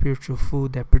wholesome spiritual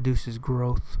food that produces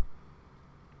growth.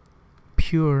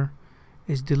 Pure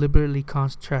is deliberately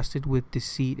contrasted with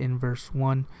deceit in verse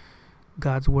 1.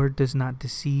 God's word does not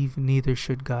deceive, neither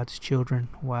should God's children.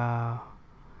 Wow.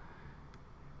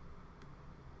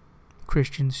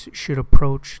 Christians should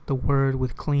approach the word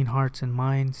with clean hearts and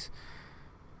minds,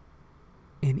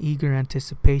 in eager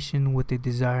anticipation with a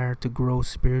desire to grow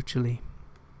spiritually.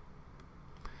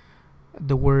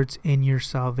 The words "in your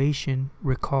salvation"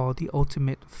 recall the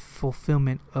ultimate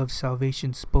fulfillment of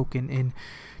salvation spoken in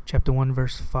chapter 1,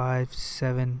 verse 5,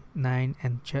 7, 9,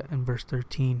 and verse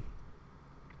 13.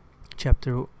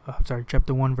 chapter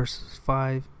 1, verses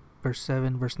 5, verse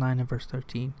 7, verse 9, and verse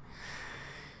 13.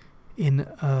 In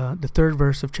the third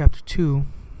verse of chapter 2,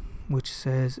 which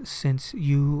says, "Since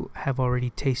you have already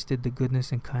tasted the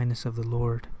goodness and kindness of the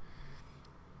Lord,"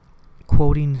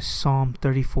 quoting Psalm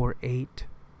 34:8,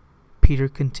 Peter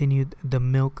continued the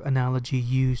milk analogy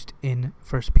used in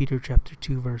 1 Peter chapter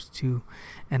 2, verse 2,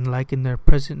 and likened their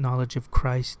present knowledge of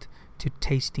Christ to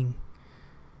tasting.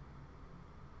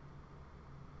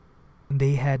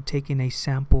 They had taken a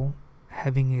sample,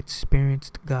 having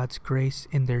experienced God's grace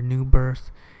in their new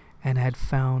birth, and had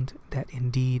found that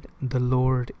indeed the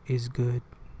Lord is good.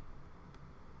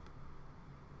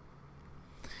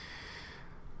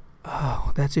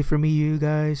 Oh, that's it for me, you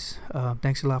guys.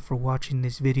 Thanks a lot for watching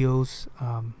these videos.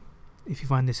 If you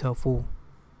find this helpful,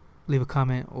 leave a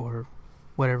comment or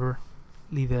whatever.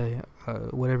 Leave a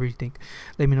whatever you think.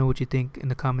 Let me know what you think in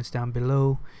the comments down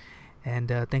below. And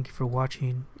thank you for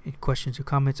watching. Any questions or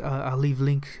comments, I'll leave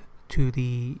links to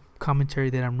the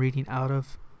commentary that I'm reading out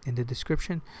of in the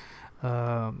description.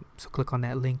 So click on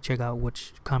that link, check out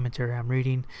which commentary I'm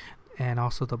reading, and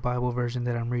also the Bible version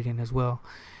that I'm reading as well.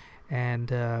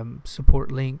 And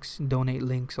support links, donate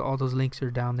links, all those links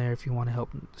are down there if you want to help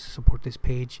support this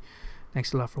page.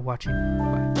 Thanks a lot for watching.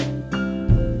 Bye.